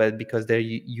 but because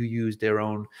you use their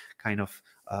own kind of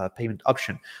payment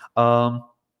option.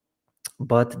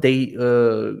 But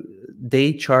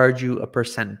they charge you a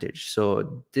percentage,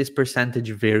 so this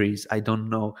percentage varies. I don't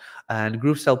know. And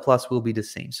GrooveSell Plus will be the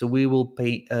same. So we will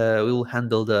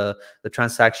handle the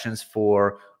transactions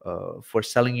for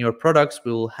selling your products.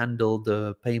 We will handle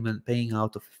the paying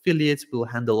out of affiliates. We will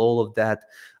handle all of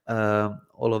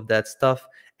that stuff,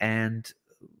 and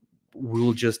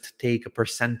we'll just take a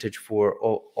percentage for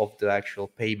all of the actual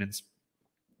payments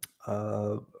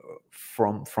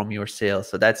from your sales.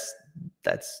 So that's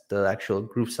the actual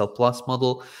GrooveSell Plus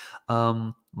model.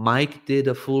 Mike did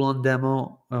a full-on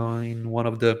demo in one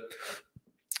of the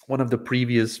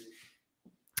previous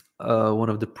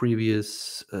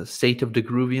State of the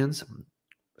Groovians.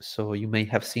 So you may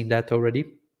have seen that already.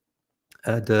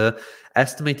 The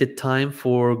estimated time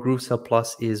for GrooveSell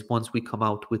Plus is once we come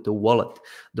out with the wallet.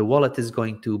 The wallet is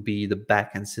going to be the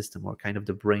backend system, or kind of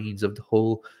the brains of the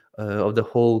whole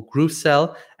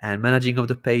GrooveSell, and managing of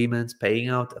the payments, paying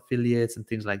out affiliates, and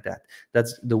things like that.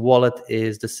 The wallet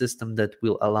is the system that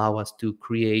will allow us to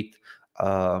create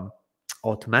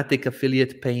automatic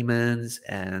affiliate payments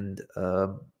and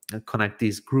connect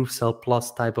these GrooveSell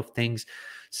Plus type of things.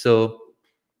 So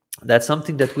that's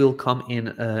something that will come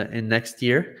in next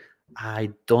year.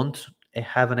 I don't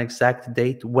have an exact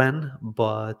date when,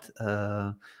 but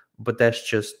that's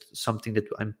just something that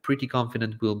I'm pretty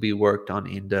confident will be worked on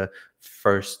in the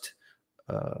first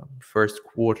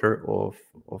quarter of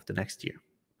the next year.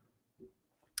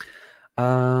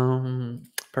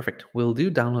 Perfect. Will do.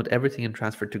 Download everything and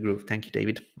transfer to Groove. Thank you,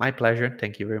 David. My pleasure.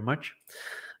 Thank you very much.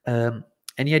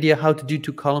 Any idea how to do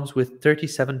 2 columns with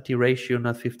 30-70 ratio,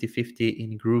 not 50-50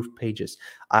 in GroovePages?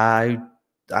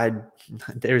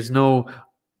 There's no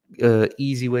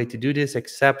easy way to do this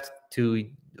except to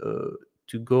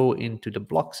go into the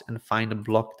blocks and find a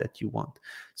block that you want.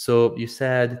 So you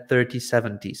said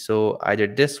 30-70. So either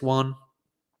this one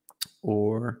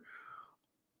or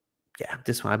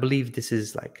this one. I believe this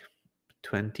is like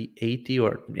 2080,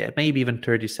 or maybe even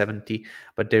 30-70,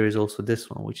 but there is also this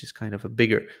one, which is kind of a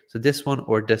bigger. So this one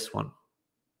or this one.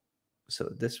 So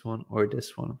this one or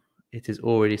this one, it is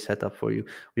already set up for you.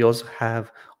 We also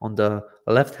have on the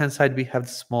left hand side, we have the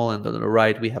small, and on the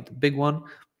right we have the big one,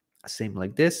 same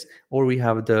like this. Or we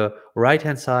have the right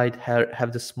hand side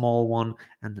have the small one,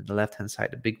 and then the left hand side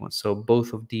the big one. So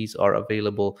both of these are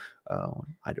available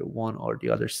on either one or the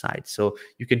other side. So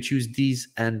you can choose these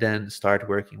and then start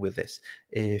working with this.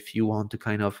 If you want to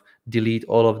kind of delete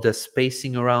all of the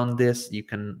spacing around this, you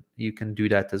can do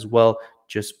that as well,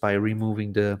 just by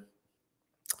removing the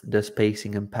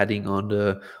spacing and padding on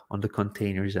the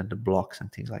containers and the blocks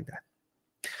and things like that.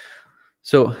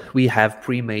 So we have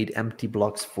pre-made empty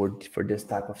blocks for this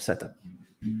type of setup.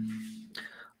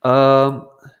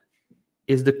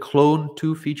 Is the Clone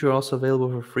 2 feature also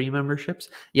available for free memberships?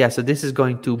 Yeah, so this is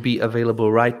going to be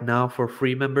available right now for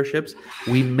free memberships.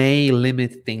 We may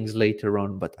limit things later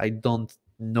on, but I don't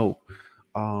know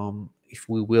if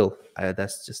we will.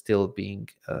 That's just still being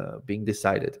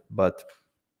decided. But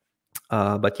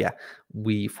yeah,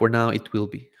 for now it will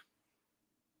be.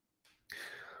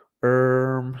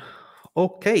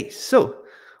 Okay, so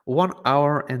 1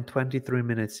 hour and 23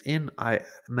 minutes in. I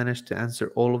managed to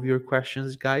answer all of your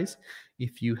questions, guys.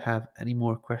 If you have any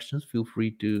more questions, feel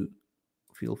free to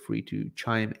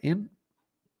chime in.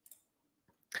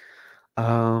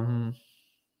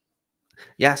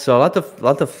 Yeah, so a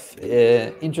lot of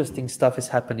interesting stuff is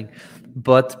happening,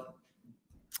 but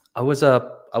I'm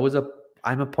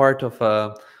a part of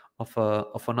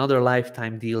another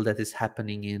lifetime deal that is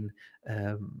happening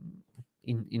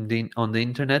on the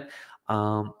internet,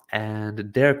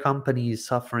 and their company is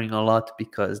suffering a lot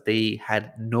because they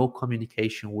had no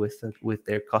communication with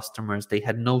their customers. They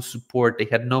had no support.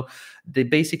 They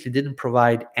basically didn't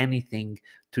provide anything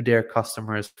to their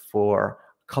customers for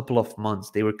a couple of months.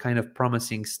 They were kind of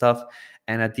promising stuff,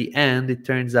 and at the end it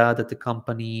turns out that the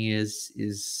company is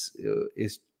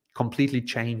completely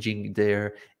changing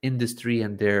their industry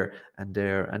and their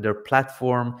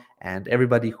platform, and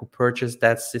everybody who purchased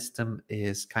that system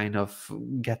is kind of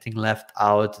getting left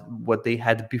out. What they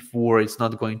had before, it's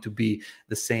not going to be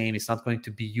the same, it's not going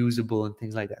to be usable and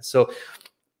things like that. So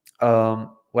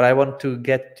what I want to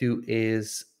get to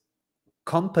is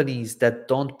companies that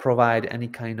don't provide any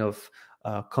kind of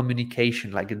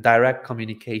communication, like a direct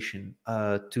communication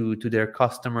to their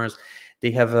customers.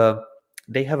 They have a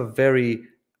very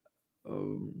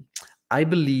I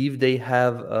believe they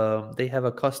have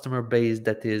a customer base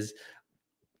that is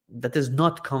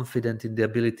not confident in the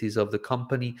abilities of the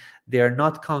company. They are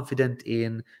not confident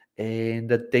in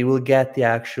that they will get the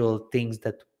actual things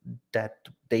that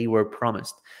they were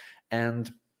promised.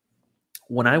 And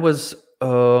when I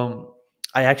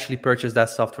actually purchased that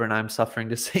software, and I'm suffering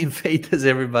the same fate as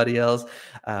everybody else,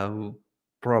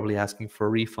 probably asking for a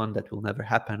refund that will never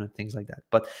happen and things like that.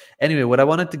 But anyway, what I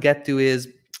wanted to get to is,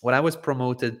 when I was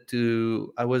promoted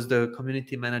to, I was the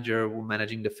community manager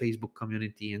managing the Facebook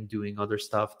community and doing other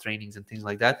stuff, trainings and things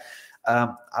like that.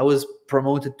 I was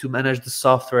promoted to manage the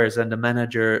softwares and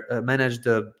manage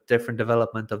the different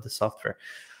development of the software.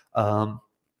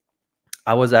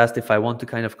 I was asked if I want to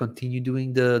kind of continue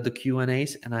doing the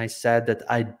Q&As, and I said that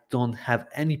I don't have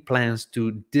any plans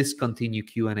to discontinue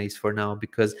Q&As for now,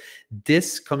 because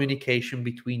this communication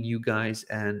between you guys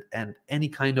and any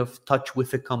kind of touch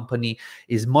with a company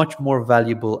is much more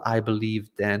valuable, I believe,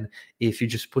 than if you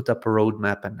just put up a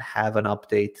roadmap and have an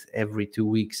update every 2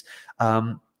 weeks.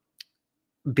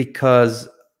 Because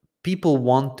people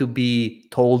want to be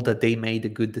told that they made a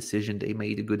good decision, they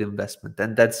made a good investment.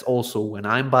 And that's also when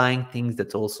I'm buying things,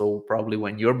 that's also probably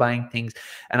when you're buying things.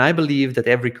 And I believe that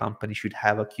every company should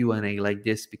have a Q&A like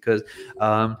this, because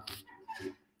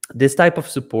this type of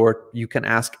support, you can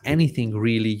ask anything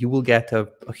really, you will get a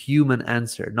human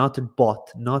answer, not a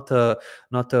bot, not a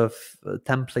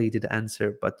templated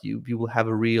answer, but you will have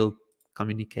a real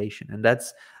communication, and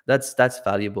that's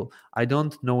valuable. I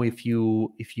don't know if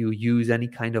you use any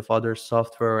kind of other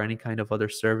software or any kind of other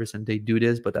service and they do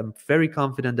this, but I'm very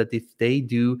confident that if they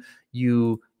do,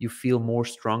 you feel more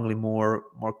strongly, more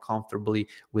comfortably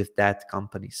with that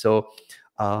company. So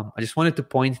I just wanted to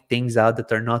point things out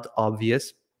that are not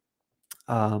obvious.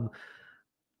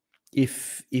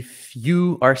 If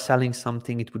you are selling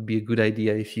something, it would be a good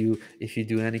idea if you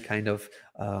do any kind of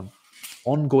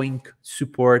ongoing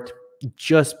support,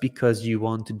 just because you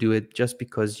want to do it, just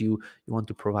because you want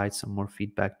to provide some more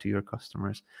feedback to your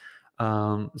customers.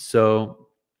 So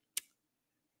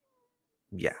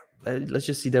yeah, let's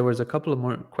just see. There was a couple of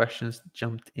more questions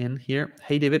jumped in here.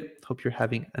 Hey David, hope you're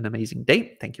having an amazing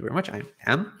day. Thank you very much. I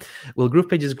am. Will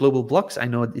GroovePages global blocks, I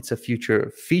know it's a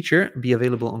future feature, be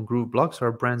available on GrooveBlog so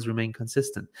our brands remain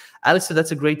consistent? Alistair,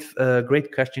 that's a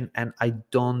great question, and I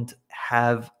don't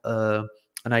have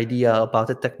an idea about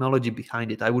the technology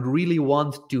behind it. I would really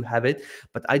want to have it,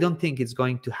 but I don't think it's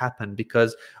going to happen,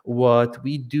 because what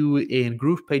we do in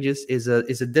GroovePages is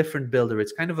a different builder.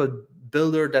 It's kind of a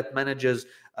builder that manages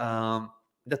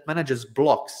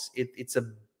blocks. It's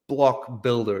a block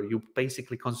builder. You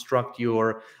basically construct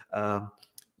your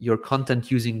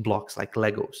content using blocks like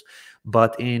Legos.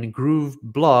 But in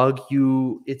GrooveBlog,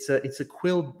 it's a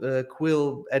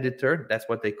quill editor. That's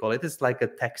what they call it. It's like a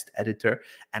text editor,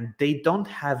 and they don't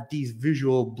have these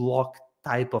visual block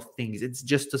type of things. It's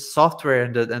just the software,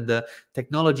 and the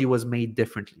technology was made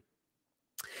differently.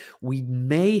 We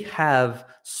may have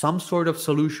some sort of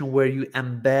solution where you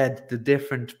embed the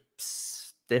different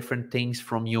things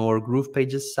from your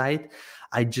GroovePages site.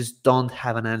 I just don't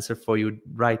have an answer for you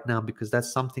right now, because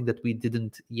that's something that we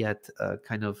didn't yet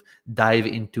kind of dive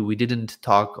into. We didn't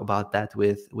talk about that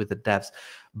with the devs,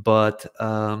 but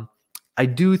I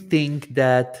do think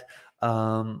that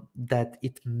that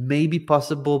it may be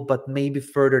possible, but maybe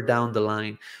further down the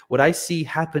line. What I see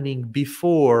happening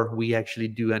before we actually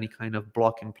do any kind of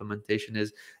block implementation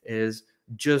is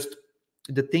just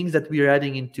the things that we are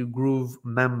adding into Groove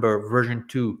Member version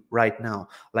 2 right now,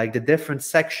 like the different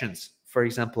sections, for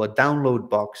example, a download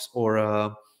box or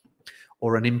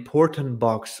an important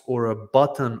box or a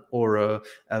button or a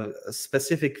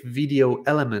specific video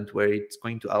element where it's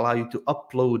going to allow you to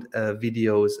upload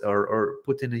videos or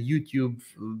put in a YouTube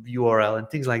URL and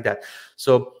things like that.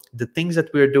 So the things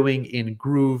that we're doing in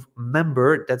Groove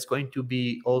Member, that's going to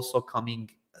be also coming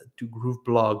to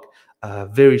GrooveBlog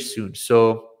very soon.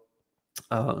 So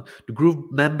the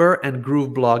Groove Member and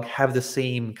GrooveBlog have the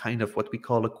same kind of what we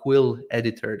call a quill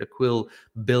editor, the quill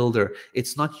builder.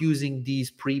 It's not using these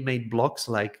pre-made blocks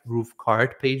like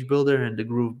GrooveCart page builder and the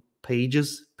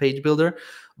GroovePages page builder,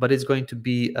 but it's going to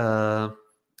be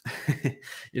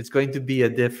it's going to be a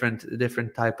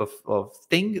different type of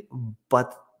thing,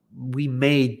 but we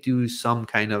may do some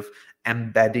kind of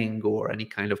embedding or any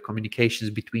kind of communications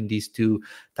between these two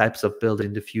types of build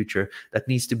in the future. That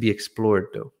needs to be explored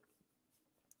though.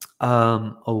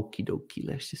 Okie dokie,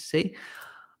 let's just say,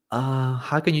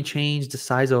 how can you change the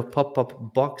size of a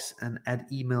pop-up box and add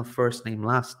email, first name,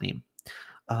 last name?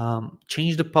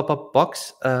 Change the pop-up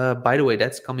box. By the way,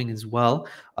 that's coming as well.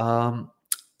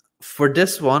 For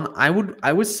this one, I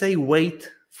would say wait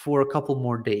for a couple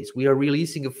more days. We are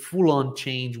releasing a full-on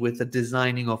change with the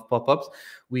designing of pop-ups.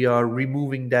 We are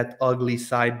removing that ugly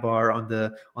sidebar on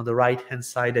the right-hand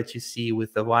side that you see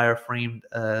with the wireframe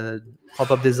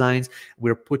pop-up designs.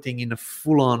 We're putting in a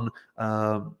full-on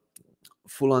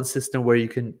system where you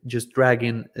can just drag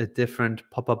in different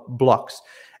pop-up blocks,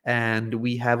 and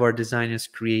we have our designers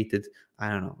created,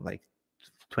 I don't know, like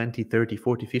 20, 30,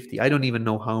 40, 50, I don't even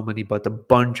know how many, but a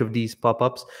bunch of these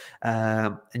pop-ups,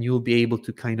 and you'll be able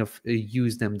to kind of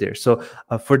use them there. So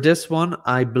for this one,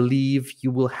 I believe you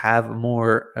will have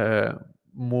more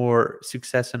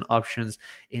success and options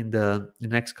in the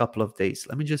next couple of days.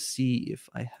 Let me just see if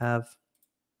I have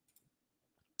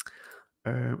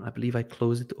I believe I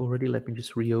closed it already. Let me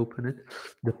just reopen it.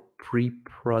 The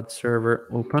pre-prod server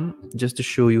open, just to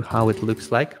show you how it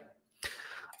looks like.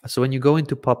 So when you go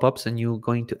into pop-ups and you're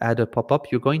going to add a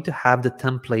pop-up, you're going to have the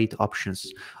template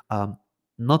options.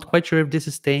 Not quite sure if this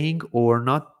is staying or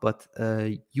not, but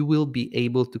you will be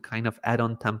able to kind of add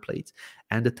on templates.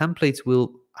 And the templates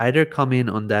will either come in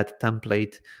on that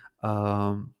template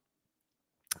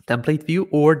view,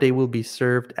 or they will be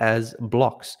served as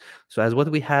blocks. So as what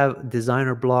we have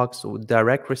designer blocks or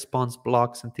direct response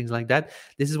blocks and things like that,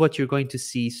 this is what you're going to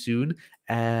see soon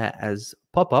as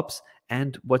pop-ups.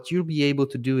 And what you'll be able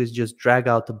to do is just drag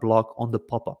out the block on the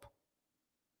pop-up.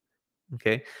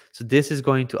 Okay, so this is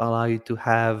going to allow you to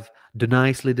have the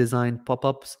nicely designed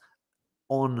pop-ups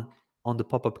on the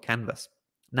pop-up canvas.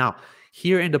 Now,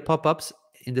 here in the pop-ups,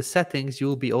 in the settings,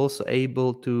 you'll be also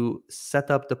able to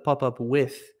set up the pop-up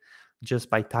width just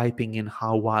by typing in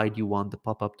how wide you want the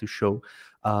pop-up to show.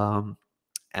 And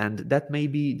that may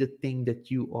be the thing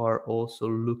that you are also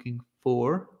looking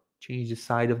for. Change the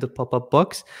side of the pop-up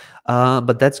box.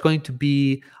 But that's going to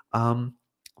be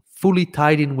fully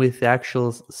tied in with the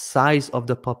actual size of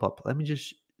the pop-up. Let me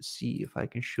just see if I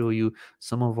can show you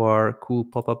some of our cool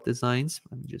pop-up designs.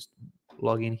 Let me just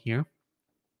log in here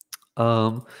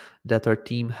that our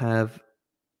team have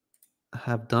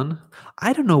done.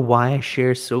 I don't know why I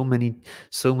share so many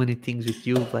things with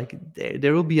you. Like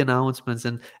there will be announcements,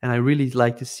 and I really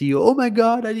like to see, oh my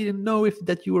god, I didn't know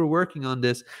that you were working on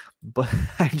this. But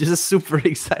I'm just super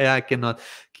excited. I cannot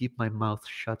keep my mouth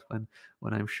shut when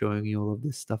I'm showing you all of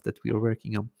this stuff that we are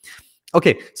working on.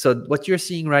 Okay, so what you're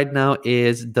seeing right now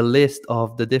is the list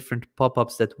of the different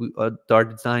pop-ups that our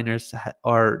designers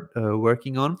are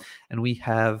working on, and we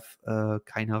have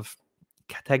kind of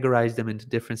categorized them into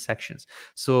different sections.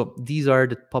 So these are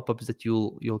the pop-ups that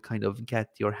you'll kind of get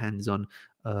your hands on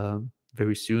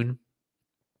very soon.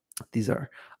 These are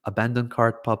abandoned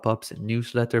cart pop-ups and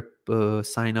newsletter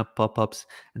sign-up pop-ups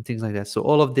and things like that. So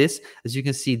all of this, as you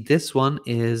can see, this one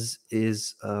is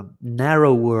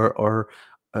narrower, or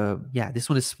yeah, this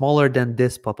one is smaller than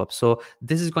this pop-up. So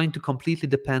this is going to completely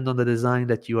depend on the design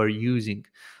that you are using.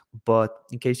 But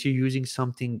in case you're using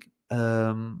something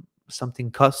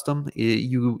custom,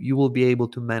 you will be able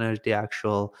to manage the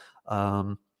actual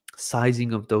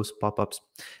sizing of those pop-ups.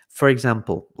 For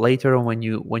example, later on when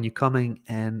you come in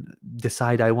and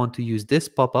decide I want to use this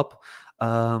pop-up,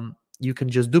 you can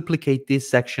just duplicate these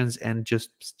sections and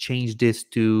just change this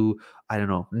to, I don't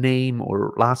know, name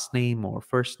or last name or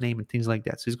first name and things like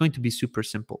that. So it's going to be super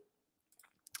simple.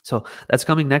 So that's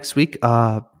coming next week.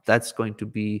 That's going to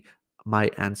be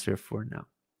my answer for now.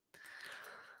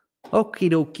 Okie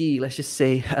dokie, let's just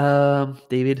say,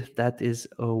 David, that is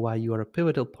why you are a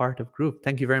pivotal part of Groove.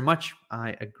 Thank you very much.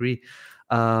 I agree.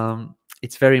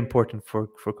 It's very important for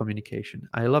communication.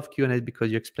 I love Q&A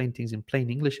because you explain things in plain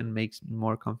English and makes me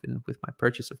more confident with my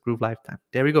purchase of Groove Lifetime.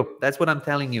 There we go. That's what I'm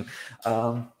telling you.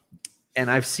 And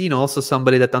I've seen also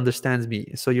somebody that understands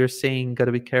me. So you're saying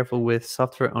gotta be careful with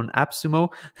software on AppSumo?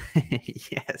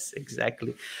 Yes,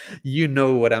 exactly. You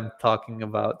know what I'm talking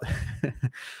about.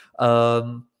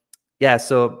 Yeah,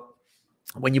 so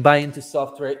when you buy into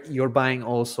software, you're buying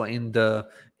also in the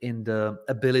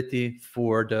ability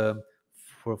for the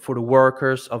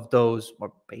workers of those,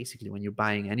 or basically when you're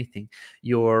buying anything,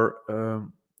 you're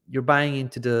buying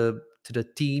into the the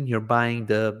team, you're buying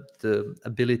the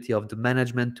ability of the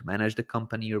management to manage the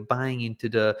company, you're buying into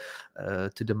the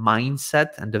to the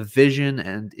mindset and the vision,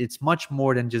 and it's much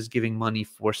more than just giving money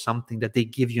for something that they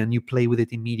give you and you play with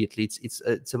it immediately. It's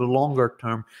a longer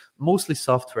term, mostly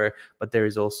software, but there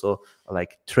is also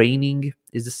like training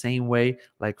is the same way.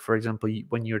 Like for example,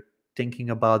 when you're thinking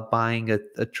about buying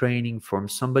a training from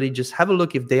somebody, just have a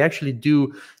look if they actually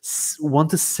do want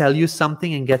to sell you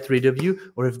something and get rid of you,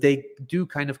 or if they do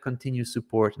kind of continue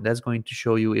support, and that's going to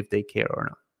show you if they care or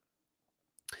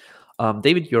not.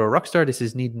 David, you're a rock star. This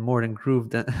is needed more than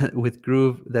Groove with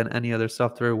Groove than any other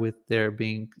software, with there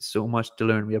being so much to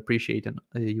learn. We appreciate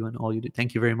you and all you do.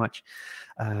 Thank you very much.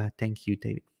 Thank you,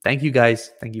 David. Thank you,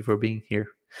 guys. Thank you for being here.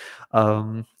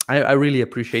 I really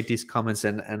appreciate these comments,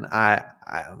 and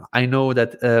I know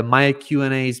that my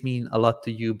Q&As mean a lot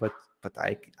to you, but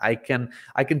I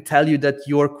can tell you that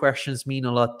your questions mean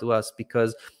a lot to us,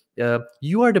 because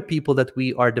you are the people that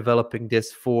we are developing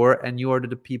this for, and you are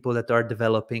the people that are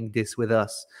developing this with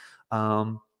us.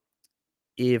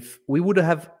 If we would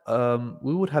have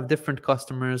different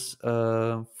customers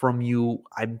from you,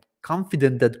 I'm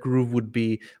confident that Groove would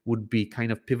be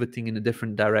kind of pivoting in a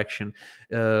different direction.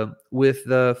 With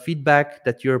the feedback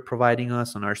that you're providing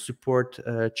us on our support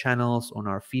channels, on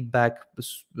our feedback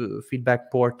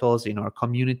portals, in our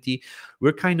community,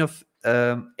 we're kind of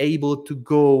able to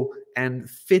go and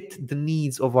fit the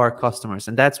needs of our customers,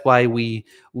 and that's why we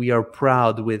are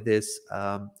proud with this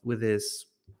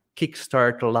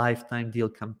Kickstarter lifetime deal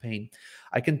campaign.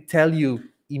 I can tell you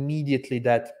immediately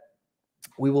that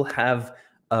we will have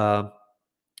a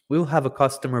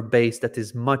customer base that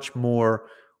is much more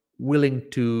willing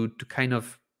to kind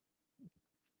of,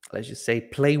 let's just say,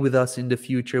 play with us in the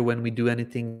future when we do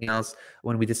anything else,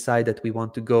 when we decide that we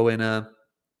want to go in a,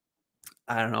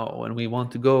 I don't know, when we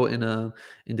want to go in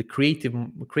the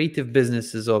creative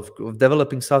businesses of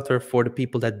developing software for the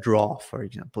people that draw, for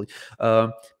example.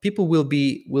 People will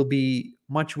be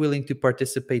much willing to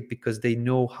participate because they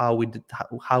know how we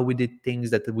did things,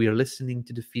 that we are listening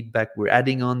to the feedback, we're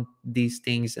adding on these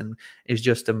things, and it's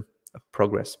just a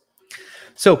progress.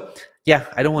 So yeah,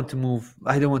 I don't want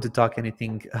to talk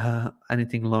anything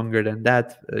longer than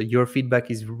that. Your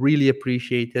feedback is really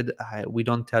appreciated. We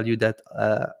don't tell you that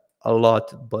a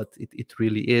lot, but it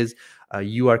really is.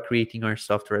 You are creating our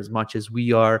software as much as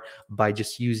we are by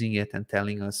just using it and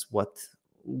telling us what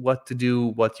to do,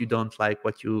 what you don't like,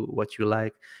 what you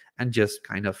like, and just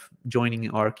kind of joining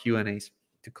our Q&As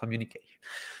to communicate.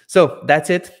 So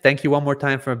that's it. Thank you one more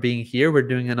time for being here. We're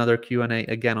doing another Q&A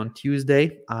again on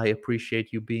Tuesday. I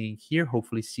appreciate you being here.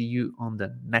 Hopefully see you on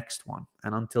the next one.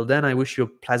 And until then, I wish you a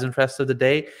pleasant rest of the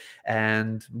day,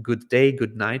 and good day,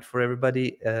 good night for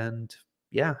everybody. And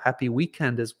yeah, happy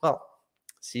weekend as well.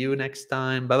 See you next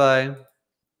time. Bye-bye.